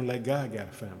get a family like God got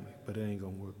a family, but it ain't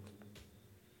going to work.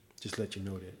 Just let you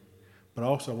know that. But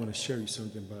also I want to share you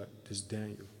something about this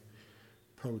Daniel.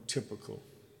 Prototypical,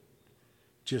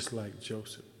 just like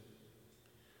Joseph.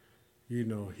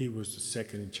 he was the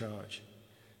second in charge.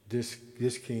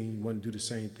 This king wouldn't do the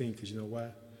same thing because you know why?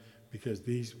 Because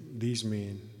these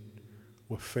men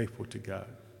were faithful to God.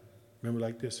 Remember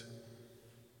like this?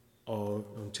 All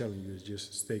I'm telling you is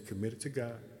just stay committed to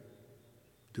God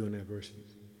during adversity.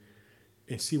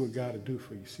 And see what God will do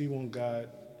for you. See when God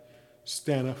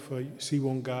stand up for you. See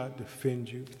when God defend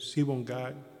you. See when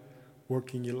God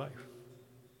work in your life.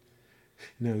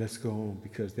 Now let's go on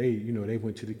because they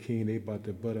went to the king. They about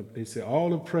to butt up. They said all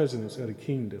the presidents of the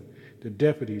kingdom, the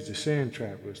deputies, the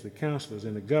satraps, the counselors,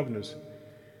 and the governors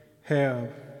have.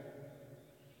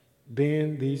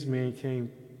 Then these men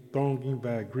came thronging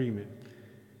by agreement.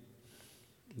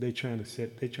 They trying to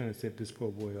set this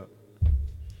poor boy up.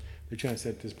 They're trying to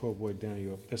set this poor boy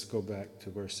down. Let's go back to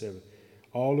verse 7.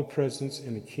 All the presidents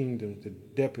in the kingdom, the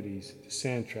deputies, the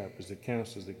satraps, the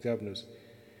counselors, the governors,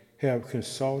 have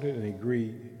consulted and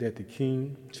agreed that the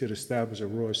king should establish a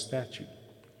royal statute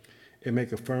and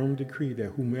make a firm decree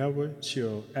that whomever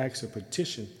shall ask a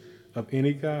petition of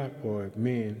any god or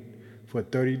man for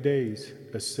 30 days,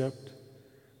 except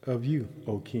of you,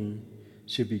 O king,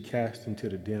 should be cast into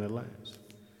the den of lions.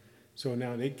 So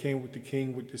now they came with the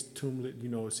king with this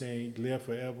tumlet, saying, live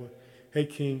forever. Hey,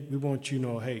 king, we want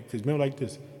because remember like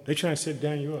this, they trying to set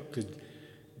Daniel up because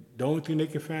the only thing they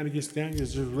can find against Daniel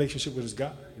is his relationship with his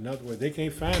God. In other words, they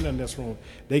can't find nothing that's wrong.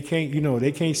 They can't,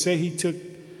 they can't say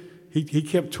he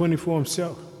kept 24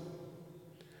 himself.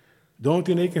 The only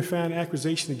thing they can find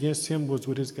accusation against him was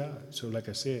with his God. So like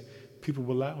I said, people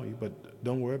will lie on you, but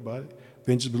don't worry about it.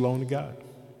 Vengeance belongs to God.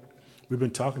 We've been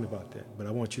talking about that, but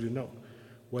I want you to know,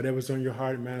 whatever's on your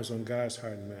heart and mind is on God's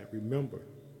heart and mind. Remember,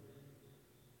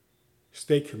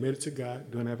 stay committed to God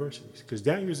during adversities. Because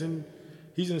Daniel's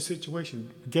he's in a situation.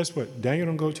 Guess what? Daniel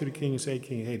don't go to the king and say,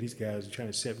 king, hey, these guys are trying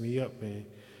to set me up, man.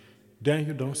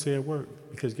 Daniel don't say a word.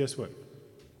 Because guess what?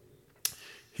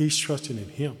 He's trusting in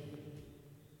him.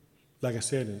 Like I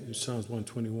said in Psalms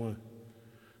 121,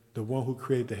 the one who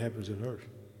created the heavens and earth.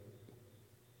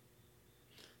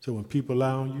 So when people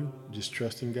lie on you, just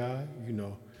trust in God,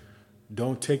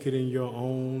 Don't take it in your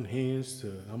own hands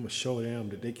I'm going to show them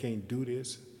that they can't do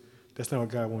this. That's not what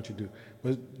God wants you to do.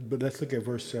 But let's look at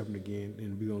verse 7 again,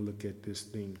 and we're going to look at this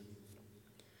thing.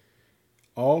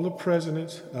 All the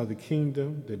presidents of the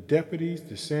kingdom, the deputies,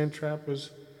 the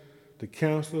satraps, the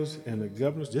counselors, and the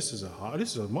governors, this is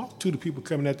a multitude of people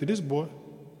coming after this boy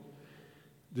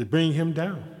to bring him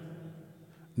down.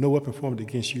 No weapon formed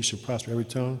against you shall prosper. Every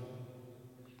tongue,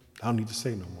 I don't need to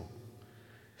say no more.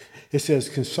 It says,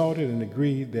 consulted and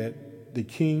agreed that the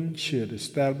king should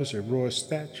establish a royal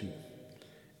statute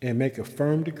and make a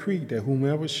firm decree that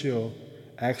whomever shall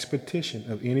ask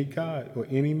petition of any god or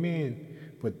any man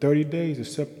for 30 days,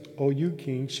 except you,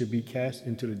 king, should be cast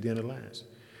into the den of lions.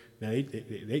 Now,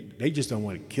 they just don't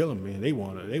want to kill him, man. They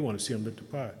want to see him lift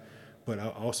apart. But I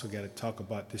also got to talk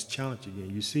about this challenge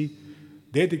again. You see,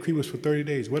 their decree was for 30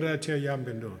 days. What did I tell you I've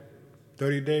been doing?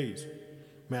 30 days.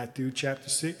 Matthew chapter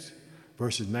 6,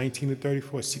 verses 19 to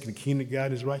 34, seeking the kingdom of God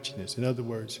and his righteousness. In other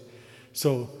words,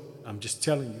 so I'm just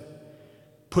telling you,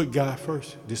 put God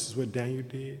first. This is what Daniel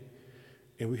did.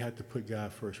 And we have to put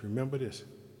God first. Remember this.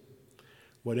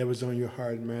 Whatever's on your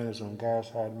heart and mind is on God's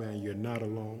heart and mind. You're not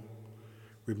alone.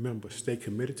 Remember, stay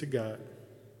committed to God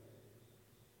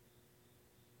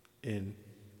and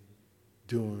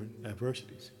during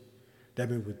adversities. That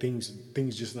means when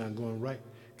things just not going right,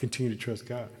 continue to trust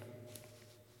God.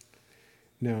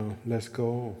 Now, let's go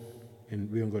on,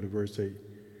 and we're going to go to verse 8.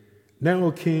 Now,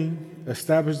 O king,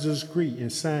 establish the decree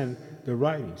and sign the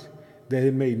writings, that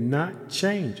it may not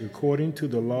change according to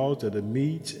the laws of the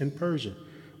Medes and Persians,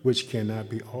 which cannot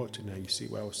be altered. Now, you see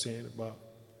what I was saying about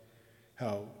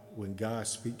how when God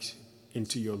speaks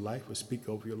into your life or speak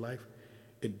over your life,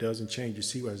 it doesn't change. You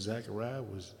see why Zechariah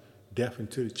was deaf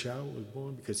until the child was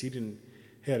born? Because he didn't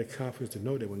have the confidence to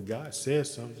know that when God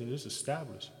says something, it's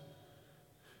established.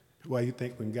 Why do you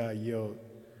think when God yelled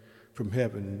from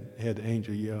heaven, had the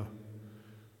angel yell,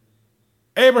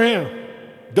 Abraham,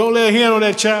 don't lay a hand on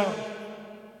that child?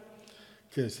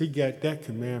 Because he got that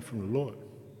command from the Lord.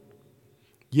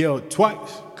 Yelled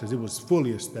twice because it was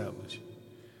fully established.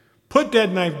 Put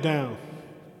that knife down.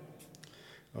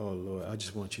 Oh, Lord, I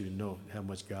just want you to know how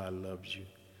much God loves you.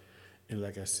 And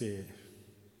like I said,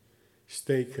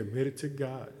 stay committed to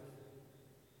God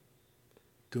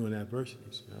during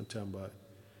adversities. I'm talking about,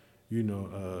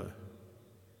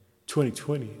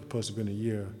 2020 is supposed to have been a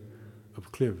year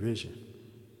of clear vision.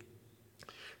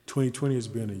 2020 has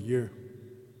been a year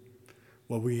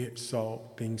where we saw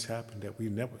things happen that we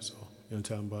never saw. I'm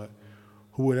talking about,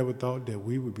 who would ever thought that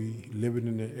we would be living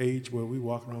in an age where we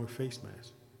walk around with face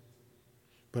masks?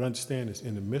 But understand this,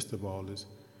 in the midst of all this,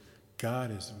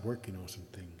 God is working on some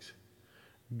things.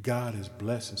 God is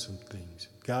blessing some things.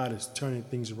 God is turning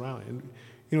things around. And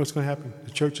you know what's going to happen? The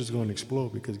church is going to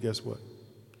explode because guess what?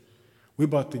 We're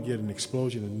about to get an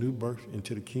explosion, a new birth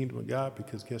into the kingdom of God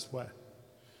because guess what?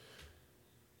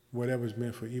 Whatever's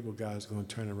meant for evil, God is going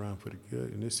to turn around for the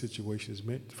good. And this situation is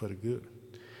meant for the good.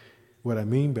 What I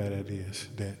mean by that is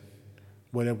that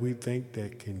whatever we think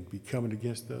that can be coming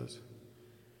against us,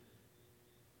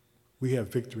 we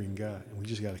have victory in God. And we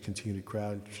just got to continue to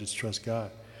cry and just trust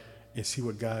God and see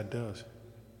what God does.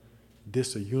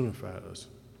 This will unify us.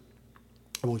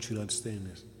 I want you to understand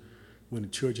this. When the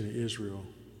children of Israel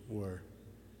were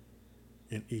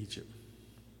in Egypt,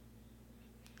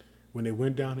 when they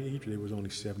went down to Egypt, there was only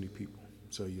 70 people.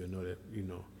 So you'll know that,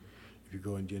 if you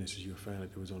go in Genesis, you'll find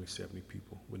that there was only 70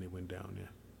 people when they went down there.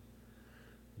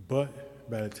 But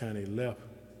by the time they left,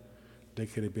 they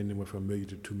could have been anywhere from 1 million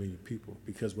to 2 million people.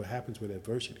 Because what happens with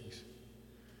adversities,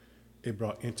 it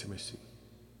brought intimacy.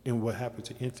 And what happens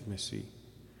to intimacy,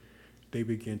 they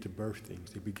begin to birth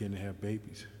things. They begin to have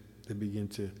babies. They begin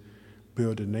to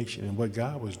build a nation. And what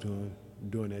God was doing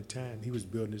during that time, he was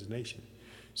building his nation.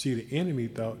 See, the enemy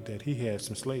thought that he had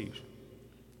some slaves,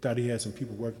 thought he had some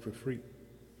people working for free.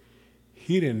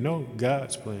 He didn't know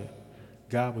God's plan.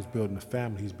 God was building a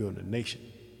family. He's building a nation.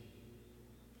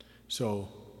 So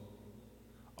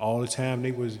all the time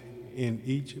they was in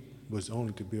Egypt was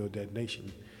only to build that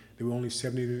nation. There were only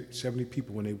 70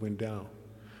 people when they went down.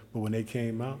 But when they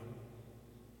came out,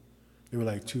 they were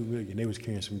like 2 million. They was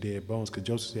carrying some dead bones because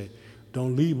Joseph said,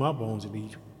 don't leave my bones in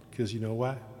Egypt. Because you know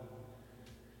why?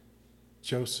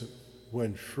 Joseph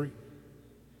wasn't free.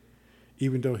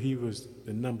 Even though he was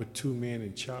the number 2 man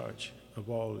in charge of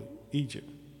all of Egypt,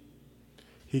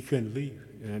 he couldn't leave.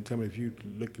 And I tell me, if you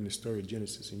look in the story of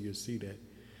Genesis and you'll see that,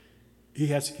 he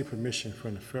has to get permission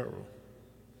from the Pharaoh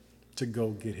to go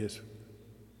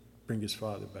bring his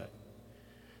father back.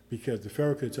 Because the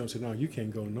Pharaoh could have told him, no, you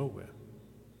can't go nowhere.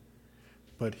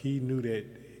 But he knew that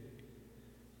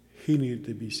he needed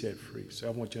to be set free. So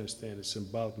I want you to understand the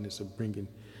symbolicness of bringing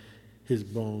his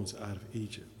bones out of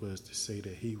Egypt was to say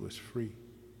that he was free,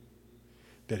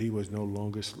 that he was no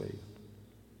longer a slave.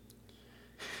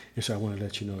 And so I want to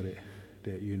let you know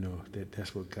that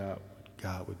that's what God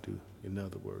would do. In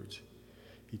other words,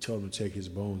 he told him to take his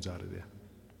bones out of there.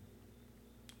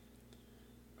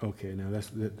 Okay, now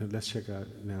let's check out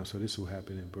now. So this will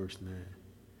happen in verse 9.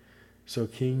 So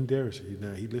King Darius,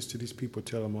 he listens to these people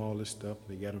tell him all this stuff.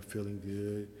 They got him feeling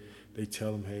good. They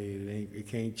tell him, hey, it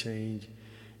can't change.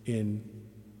 And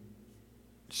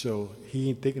so he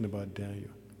ain't thinking about Daniel,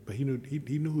 but he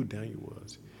knew who Daniel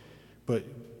was. But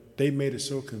they made it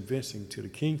so convincing to the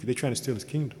king because they're trying to steal his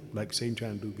kingdom, like Satan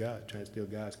trying to do God, trying to steal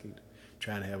God's kingdom,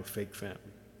 trying to have a fake family.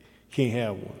 Can't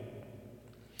have one.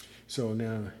 So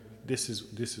now this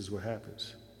is what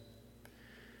happens.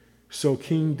 So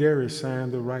King Darius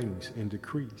signed the writings and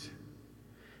decrees.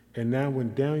 And now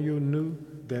when Daniel knew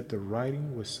that the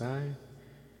writing was signed,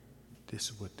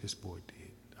 this is what this boy did.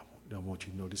 I want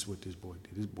you to know this is what this boy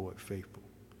did. This boy faithful.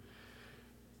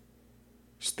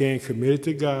 Staying committed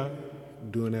to God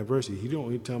during adversity. He don't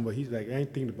even tell him, but he's like, I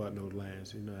ain't thinking about no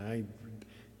lines.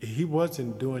 He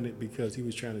wasn't doing it because he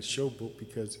was trying to showboat,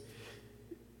 because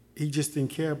he just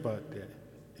didn't care about that.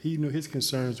 He knew his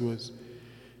concerns was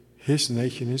his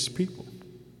nation, his people.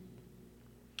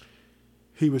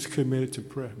 He was committed to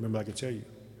prayer. Remember, I can tell you,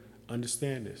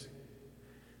 understand this.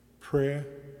 Prayer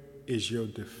is your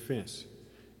defense.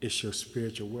 It's your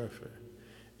spiritual warfare.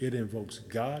 It invokes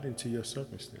God into your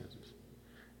circumstances.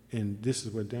 And this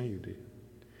is what Daniel did.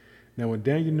 Now, when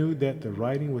Daniel knew that the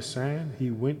writing was signed, he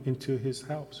went into his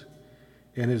house,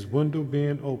 and his window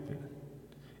being open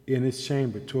in his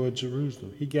chamber toward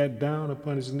Jerusalem, he got down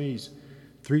upon his knees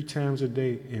 3 times a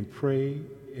day and prayed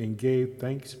and gave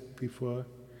thanks before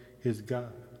his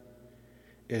God,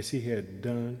 as he had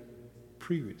done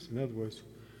previous. In other words,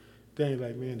 Daniel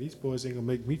like, man, these boys ain't gonna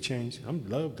make me change. I'm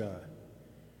love God.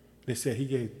 They said he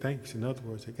gave thanks. In other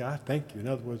words, God, I thank you. In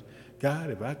other words, God,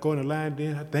 if I go in the line,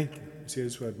 then I thank you. See,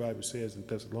 this is what the Bible says in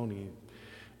Thessalonians,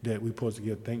 that we're supposed to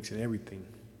give thanks in everything.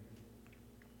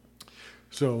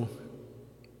 So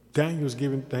Daniel's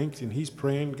giving thanks and he's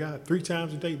praying God 3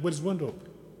 times a day with his window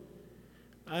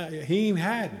open. He ain't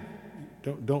hiding.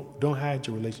 Don't hide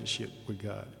your relationship with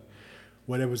God.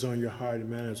 Whatever's on your heart and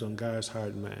mind is on God's heart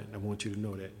and mind. I want you to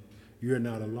know that. You're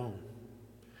not alone.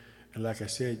 And like I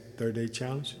said, 30-day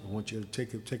challenge, I want you to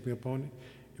take me up on it.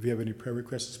 If you have any prayer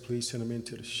requests, please send them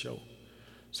into the show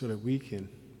so that we can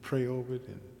pray over it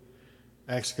and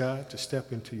ask God to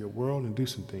step into your world and do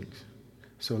some things.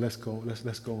 So let's go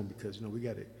on, because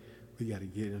we we got to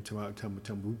get into our time.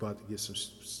 We about to get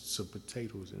some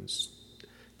potatoes and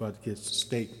about to get some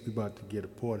steak. We about to get a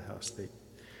porterhouse steak.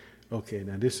 Okay,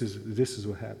 now this is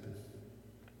what happened.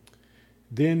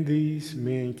 Then these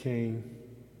men came,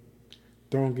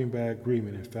 thronging by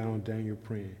agreement, and found Daniel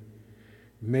praying,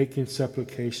 making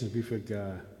supplications before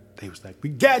God. They was like, "We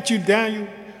got you, Daniel.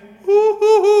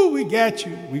 Woo, we got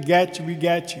you. We got you. We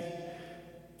got you."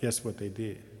 Guess what they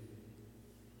did?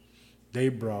 They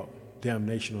brought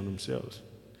damnation on themselves,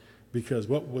 because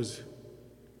what was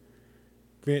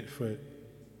meant for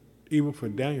evil for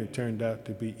Daniel turned out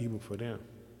to be evil for them,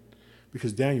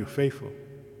 because Daniel faithful.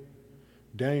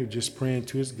 Daniel just praying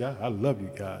to his God. I love you,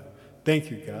 God.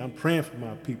 Thank you, God. I'm praying for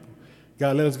my people.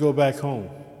 God, let us go back home.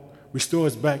 Restore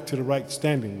us back to the right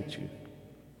standing with you.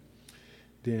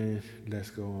 Then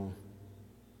let's go on.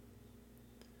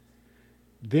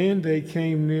 Then they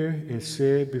came near and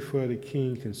said before the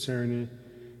king concerning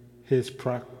his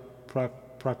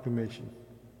proclamation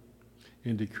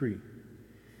and decree,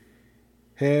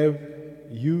 "Have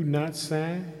you not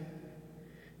signed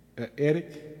an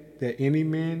edict that any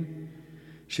man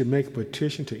should make a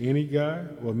petition to any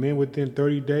god or man within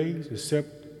 30 days,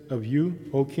 except of you,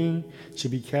 O king,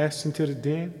 should be cast into the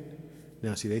den?"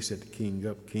 Now, see, they set the king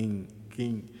up. King.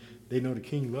 They know the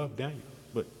king loved Daniel,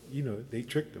 but, they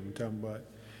tricked him. I'm talking about.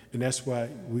 And that's why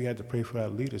we have to pray for our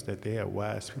leaders, that they have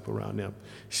wise people around them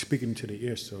speaking to the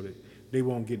ear so that they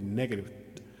won't get negative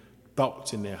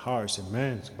thoughts in their hearts and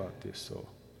minds about this. So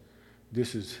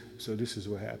this is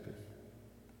what happened.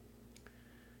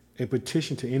 A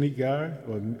petition to any god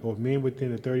or men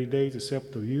within the 30 days,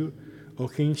 except of you, O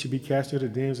king, should be cast into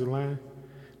the dens of lions.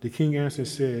 The king answered and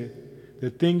said, "The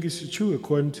thing is true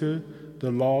according to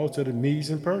the laws of the Medes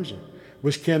and Persians,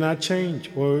 which cannot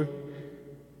change or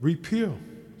repeal."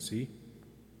 See?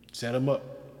 Set them up.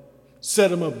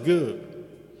 Set them up good.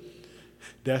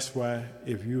 That's why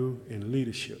if you're in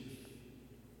leadership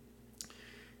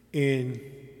and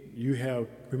you have,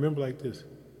 remember like this,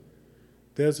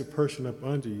 there's a person up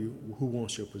under you who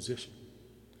wants your position.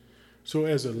 So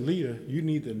as a leader, you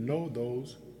need to know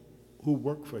those who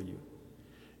work for you.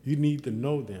 You need to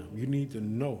know them. You need to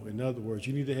know. In other words,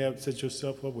 you need to set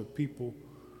yourself up with people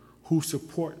who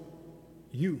support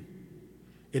you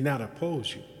and not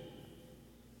oppose you.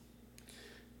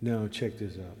 Now check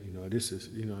this out. This is,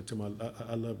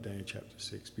 I love Daniel chapter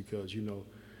 6 because,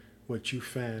 what you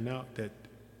find out that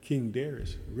King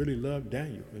Darius really loved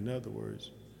Daniel. In other words,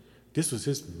 this was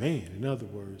his man. In other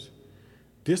words,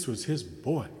 this was his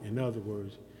boy. In other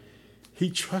words, he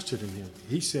trusted in him.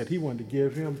 He said he wanted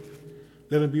to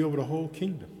let him be over the whole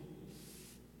kingdom.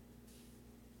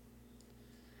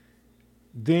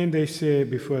 Then they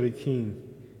said before the king,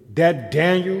 "That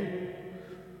Daniel,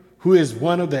 who is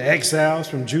one of the exiles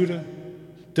from Judah,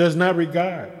 does not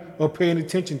regard or pay any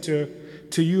attention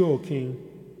to you, O king,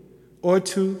 or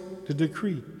to the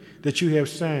decree that you have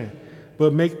signed,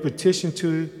 but makes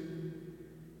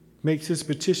his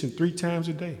petition 3 times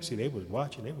a day." See, they was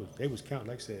watching. They was counting.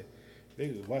 Like I said,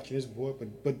 they was watching this boy,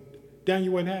 but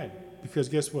Daniel wasn't hiding, because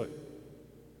guess what?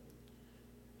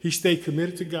 He stayed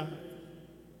committed to God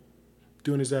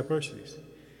during his adversities.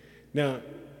 Now,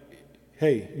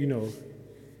 hey, he knew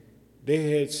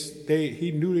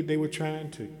that they were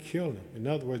trying to kill him. In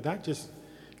other words, not just,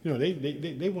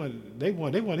 they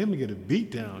wanted him to get a beat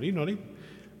down.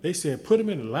 They said, put him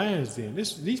in the lion's den.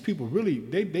 These people really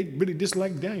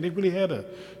disliked Daniel. They really had a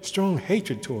strong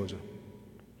hatred towards him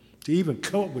to even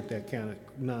come up with that kind of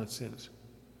nonsense.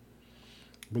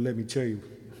 But let me tell you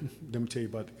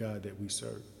about the God that we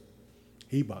serve.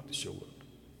 He about to show up.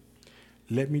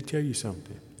 Let me tell you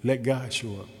something. Let God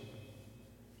show up.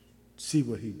 See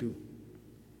what he do.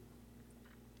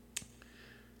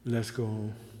 Let's go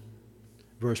on.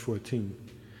 Verse 14.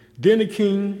 Then the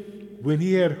king, when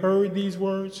he had heard these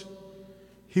words,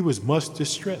 he was much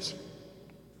distressed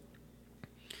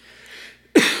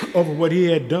over what he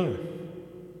had done.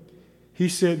 He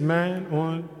set mind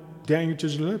on Daniel to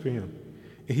deliver him,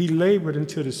 and he labored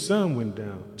until the sun went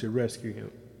down to rescue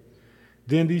him.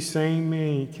 Then these same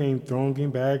men came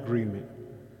thronging by agreement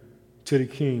to the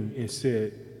king and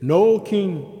said, "Know,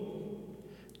 king,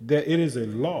 that it is a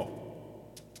law."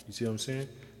 You see what I'm saying?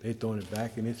 They throwing it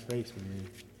back in his face, man.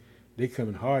 They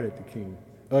coming hard at the king.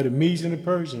 Of the Medes and the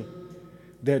Persians,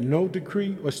 that no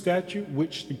decree or statute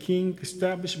which the king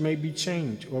established may be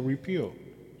changed or repealed.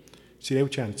 See, they were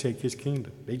trying to take his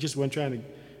kingdom. They just weren't trying to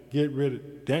get rid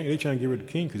of Daniel. They were trying to get rid of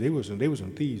the king because they was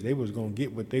some thieves. They was going to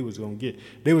get what they was going to get.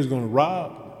 They was going to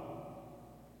rob.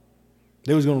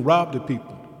 They was going to rob the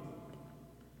people.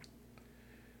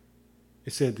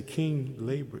 It said the king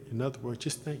labored. In other words,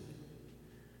 just think.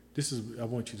 I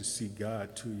want you to see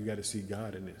God too. You got to see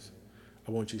God in this.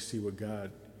 I want you to see what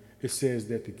God, it says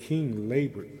that the king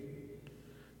labored,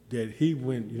 that he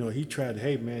went, he tried,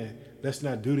 hey man, let's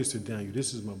not do this to Daniel.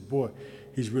 This is my boy.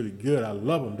 He's really good. I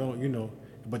love him,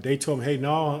 But they told him, hey,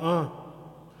 no,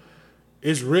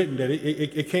 it's written that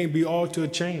it can't be altered or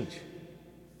changed.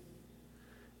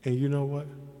 And you know what?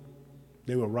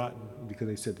 They were rotten because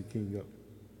they set the king up.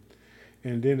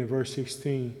 And then in verse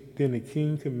 16, then the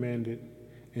king commanded,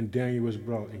 and Daniel was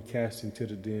brought and cast into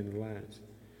the den of lions.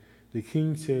 The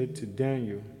king said to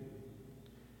Daniel,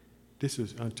 this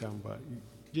is, I'm talking about,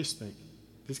 just think,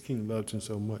 this king loves him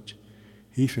so much.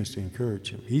 He's supposed to encourage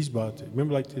him. He's about to,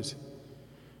 remember like this,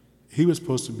 he was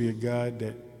supposed to be a God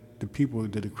that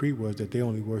the decree was that they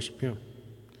only worship him.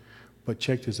 But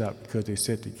check this out, because they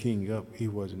set the king up, he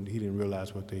didn't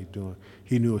realize what they were doing.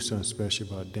 He knew something special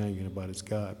about Daniel and about his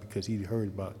God, because he heard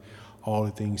about all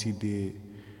the things he did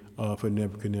for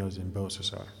Nebuchadnezzar and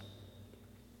Belshazzar.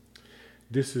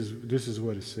 This is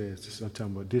what it says. I'm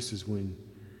talking about, this is when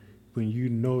you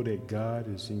know that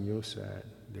God is in your side,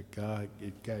 that God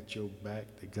got your back,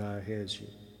 that God has you,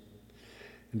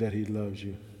 and that he loves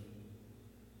you.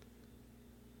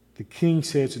 The king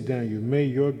said to Daniel, may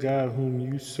your God whom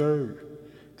you serve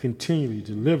continually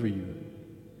deliver you.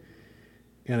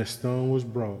 And a stone was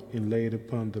brought and laid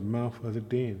upon the mouth of the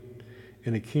den.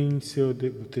 And the king sealed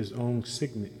it with his own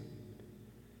signet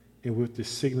and with the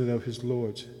signet of his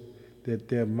lords, that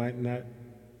there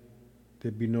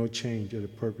be no change of the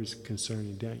purpose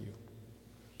concerning Daniel.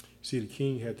 See, the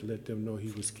king had to let them know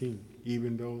he was king,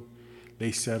 even though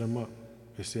they set him up.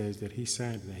 It says that he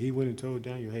signed it. He went and told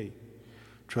Daniel, hey,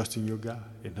 trust in your God.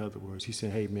 In other words, he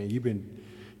said, hey, man, you've been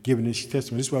giving this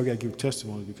testimony. This is why we got to give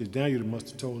testimony, because Daniel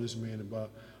must have told this man about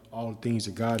all the things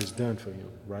that God has done for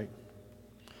him, right?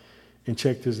 And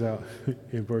check this out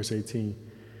in verse 18.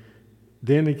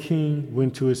 Then the king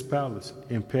went to his palace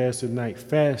and passed the night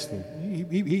fasting.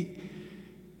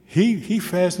 He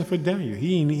fasting for Daniel.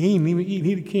 He ain't even eating.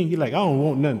 He the king. He like, I don't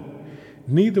want nothing.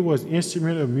 Neither was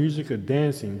instrument of music or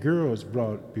dancing. Girls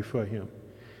brought before him.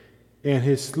 And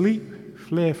his sleep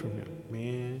fled from him.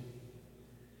 Man,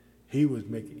 he was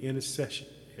making intercession.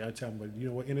 I'm talking about, you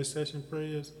know what intercession prayer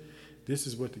is? This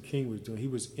is what the king was doing. He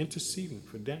was interceding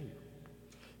for Daniel.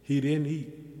 He didn't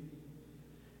eat.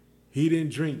 He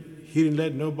didn't drink. He didn't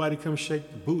let nobody come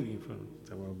shake the booty in front of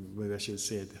him. Well, maybe I should have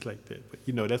said it like that. But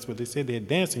that's what they said. They had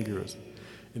dancing girls.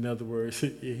 In other words,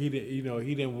 he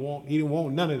didn't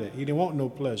want none of that. He didn't want no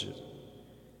pleasures.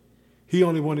 He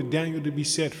only wanted Daniel to be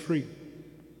set free.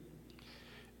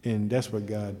 And that's what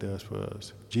God does for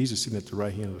us. Jesus sitting at the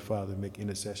right hand of the Father and make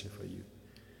intercession for you.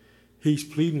 He's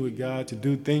pleading with God to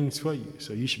do things for you.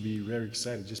 So you should be very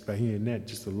excited just by hearing that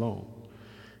just alone.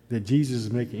 That Jesus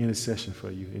is making intercession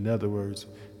for you. In other words,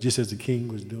 just as the king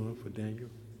was doing for Daniel.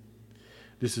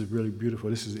 This is really beautiful.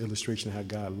 This is an illustration of how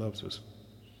God loves us.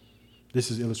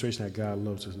 This is an illustration of how God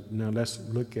loves us. Now let's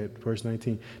look at verse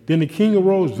 19. Then the king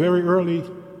arose very early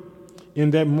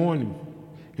in that morning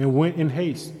and went in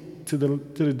haste to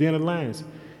the den of lions.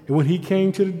 And when he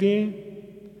came to the den,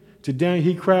 to Daniel,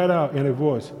 he cried out in a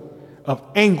voice of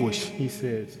anguish, he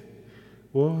says.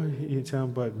 Boy, he ain't talking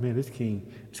about, man, this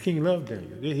king loved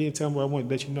Daniel. He ain't talking about, I want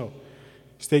to let you know,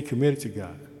 stay committed to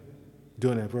God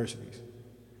during adversities.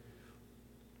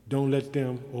 Don't let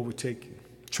them overtake you.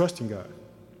 Trust in God.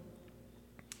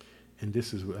 And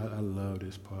this is what I love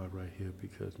this part right here,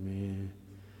 because, man,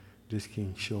 this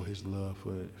king showed his love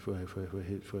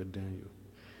for Daniel.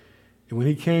 And when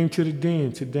he came to the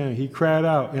den, to Daniel, he cried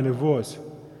out in a voice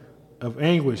of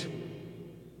anguish.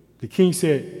 The king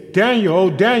said, Daniel, oh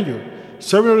Daniel,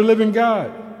 servant of the living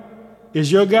God, is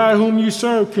your God whom you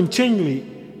serve continually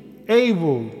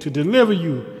able to deliver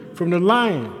you from the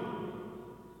lion?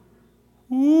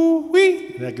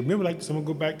 Ooh-wee. And I can remember like this. I'm going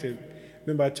to go back to,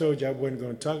 remember I told you I wasn't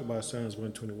going to talk about Psalms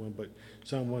 121, but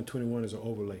Psalm 121 is an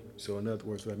overlay. So in other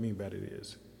words, what I mean by it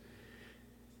is,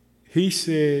 he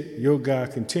said, your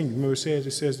God continues. Remember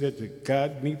it says that the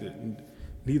God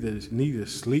neither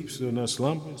sleeps nor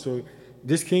slumbers. So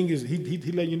this king is, he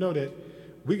letting you know that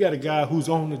we got a guy who's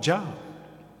on the job.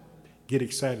 Get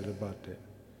excited about that.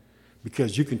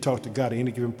 Because you can talk to God at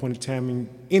any given point in time,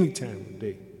 any time of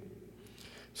the day.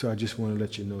 So I just want to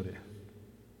let you know that.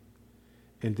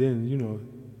 And then,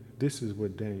 this is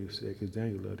what Daniel said, because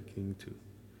Daniel loved the king too.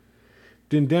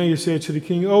 Then Daniel said to the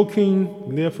king, O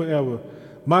king, live forever.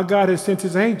 My God has sent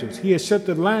his angels. He has shut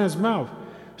the lion's mouth,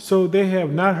 so they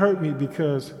have not hurt me,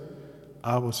 because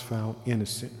I was found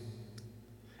innocent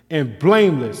and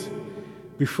blameless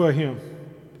before him,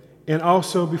 and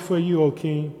also before you, O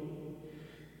king.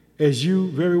 As you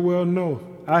very well know,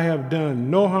 I have done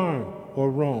no harm or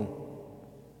Rome.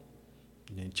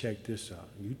 And then check this out.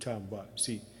 You talking about,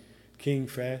 see, King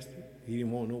fasted. He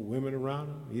didn't want no women around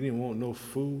him. He didn't want no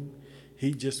food.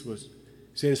 He just was,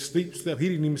 said sleep stuff. He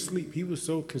didn't even sleep. He was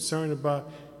so concerned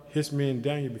about his man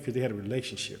Daniel because they had a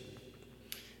relationship.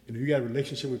 And if you got a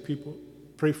relationship with people,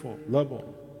 pray for them, love on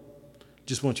them.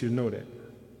 Just want you to know that.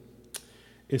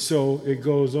 And so it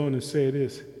goes on and say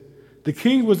this. The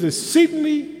king was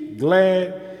exceedingly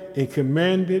glad and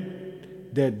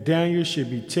commanded that Daniel should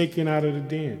be taken out of the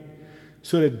den.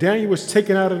 So that Daniel was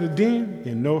taken out of the den,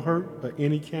 and no hurt of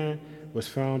any kind was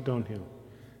found on him,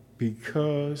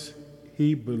 because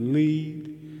he believed,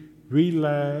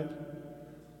 relied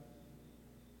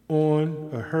on,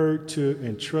 or heard to,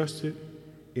 and trusted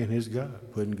in his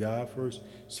God, putting God first,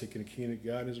 seeking the kingdom of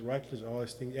God and his righteousness, all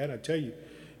these things. And I tell you,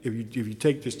 if you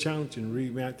take this challenge and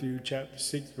read Matthew chapter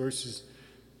 6, verses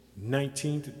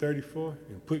 19 to 34,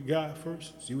 and put God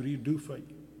first, see what he'll do for you.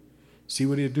 See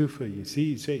what he'll do for you.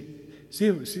 See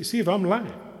if I'm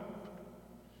lying.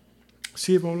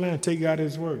 See if I'm lying. Take God at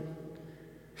his word.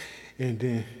 And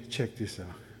then check this out.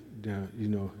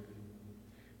 Now,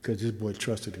 because this boy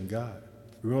trusted in God.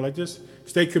 Remember like this?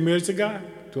 Stay committed to God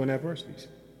during adversities.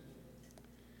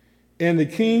 And the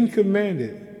king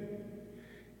commanded,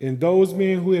 and those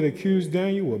men who had accused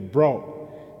Daniel were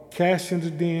brought, cast into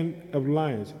the den of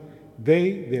lions,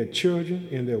 they, their children,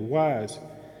 and their wives,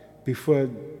 before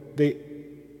they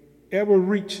ever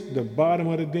reached the bottom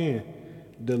of the den.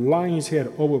 The lions had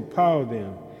overpowered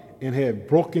them and had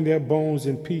broken their bones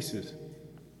in pieces.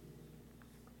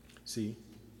 See,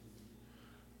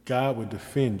 God would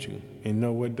defend you. And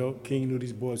know what, though? King knew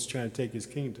these boys were trying to take his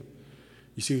kingdom.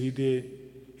 You see what he did?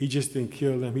 He just didn't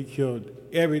kill them. He killed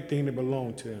everything that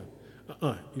belonged to him.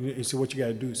 And so what you got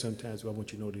to do sometimes, what I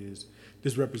want you to know is,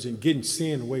 this represents getting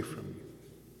sin away from you.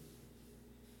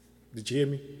 Did you hear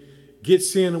me? Get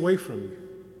sin away from you.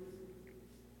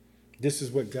 This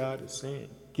is what God is saying.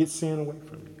 Get sin away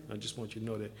from you. I just want you to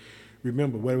know that.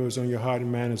 Remember, whatever is on your heart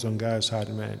and mind is on God's heart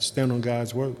and mind. Stand on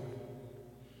God's word.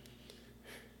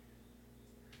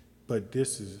 But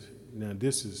this is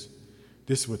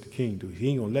what the king do. He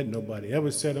ain't gonna let nobody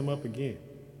ever set him up again.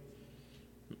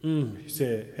 He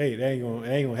said, hey, that ain't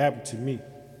gonna happen to me.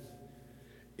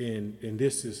 And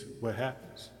this is what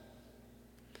happens.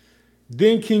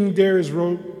 Then King Darius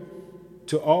wrote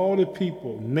to all the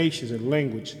people, nations, and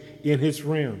language in his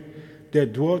realm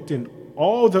that dwelt in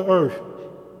all the earth.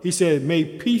 He said, may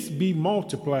peace be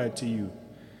multiplied to you.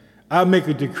 I make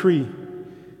a decree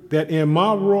that in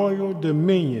my royal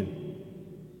dominion,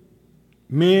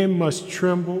 men must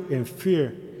tremble and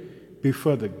fear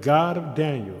before the God of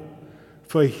Daniel,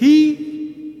 for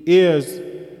he is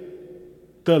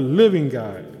the living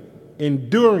God,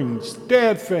 enduring,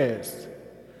 steadfast,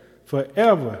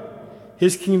 forever.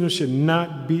 His kingdom should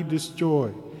not be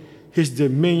destroyed. His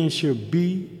dominion shall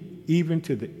be even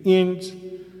to the ends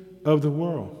of the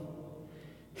world.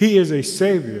 He is a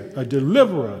savior, a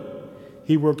deliverer.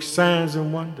 He works signs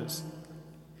and wonders.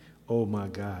 Oh my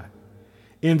God.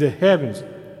 In the heavens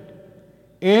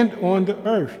and on the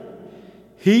earth.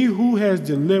 He who has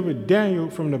delivered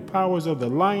Daniel from the powers of the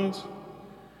lions.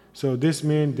 So this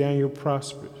man Daniel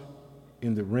prospered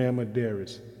in the realm of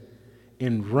Darius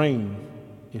and reigned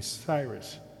in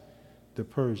Cyrus the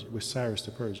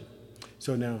Persian.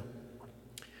 So now,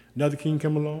 another king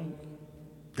come along,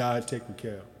 God taking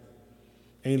care of.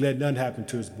 Ain't let nothing happen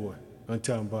to his boy. I'm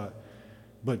talking about.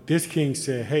 But this king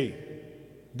said, hey,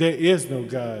 there is no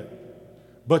God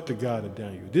but the God of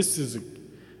Daniel.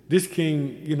 This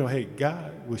king, hey,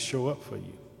 God will show up for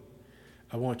you.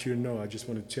 I want you to know, I just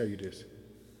want to tell you this.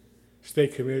 Stay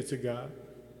committed to God.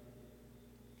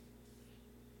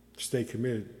 Stay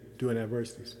committed during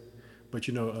adversities. But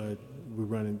we're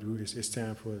running through this. It's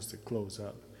time for us to close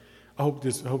out. I hope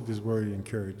this word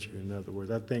encouraged you. In other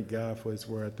words, I thank God for his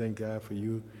word. I thank God for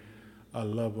you. I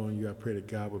love on you. I pray that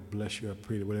God would bless you. I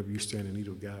pray that whatever you stand in need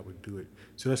of, God would do it.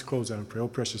 So let's close out and pray. Oh,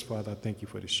 precious Father, I thank you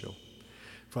for this show.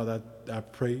 Father, I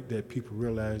pray that people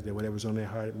realize that whatever's on their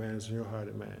heart and mind is on your heart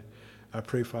and mind. I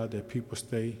pray, Father, that people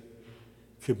stay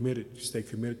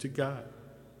committed to God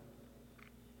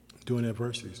during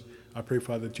adversities. I pray,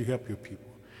 Father, that you help your people,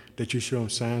 that you show them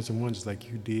signs and wonders like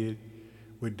you did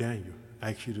with Daniel.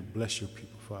 I ask you to bless your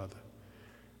people, Father.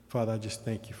 Father, I just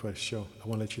thank you for the show. I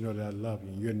want to let you know that I love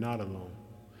you. You're not alone.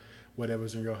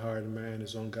 Whatever's in your heart and mind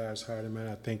is on God's heart and mind.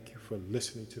 I thank you for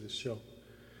listening to the show.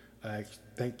 I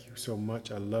thank you so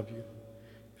much. I love you.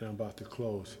 And I'm about to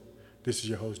close. This is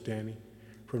your host, Danny,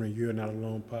 from the You're Not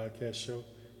Alone podcast show.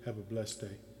 Have a blessed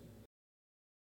day.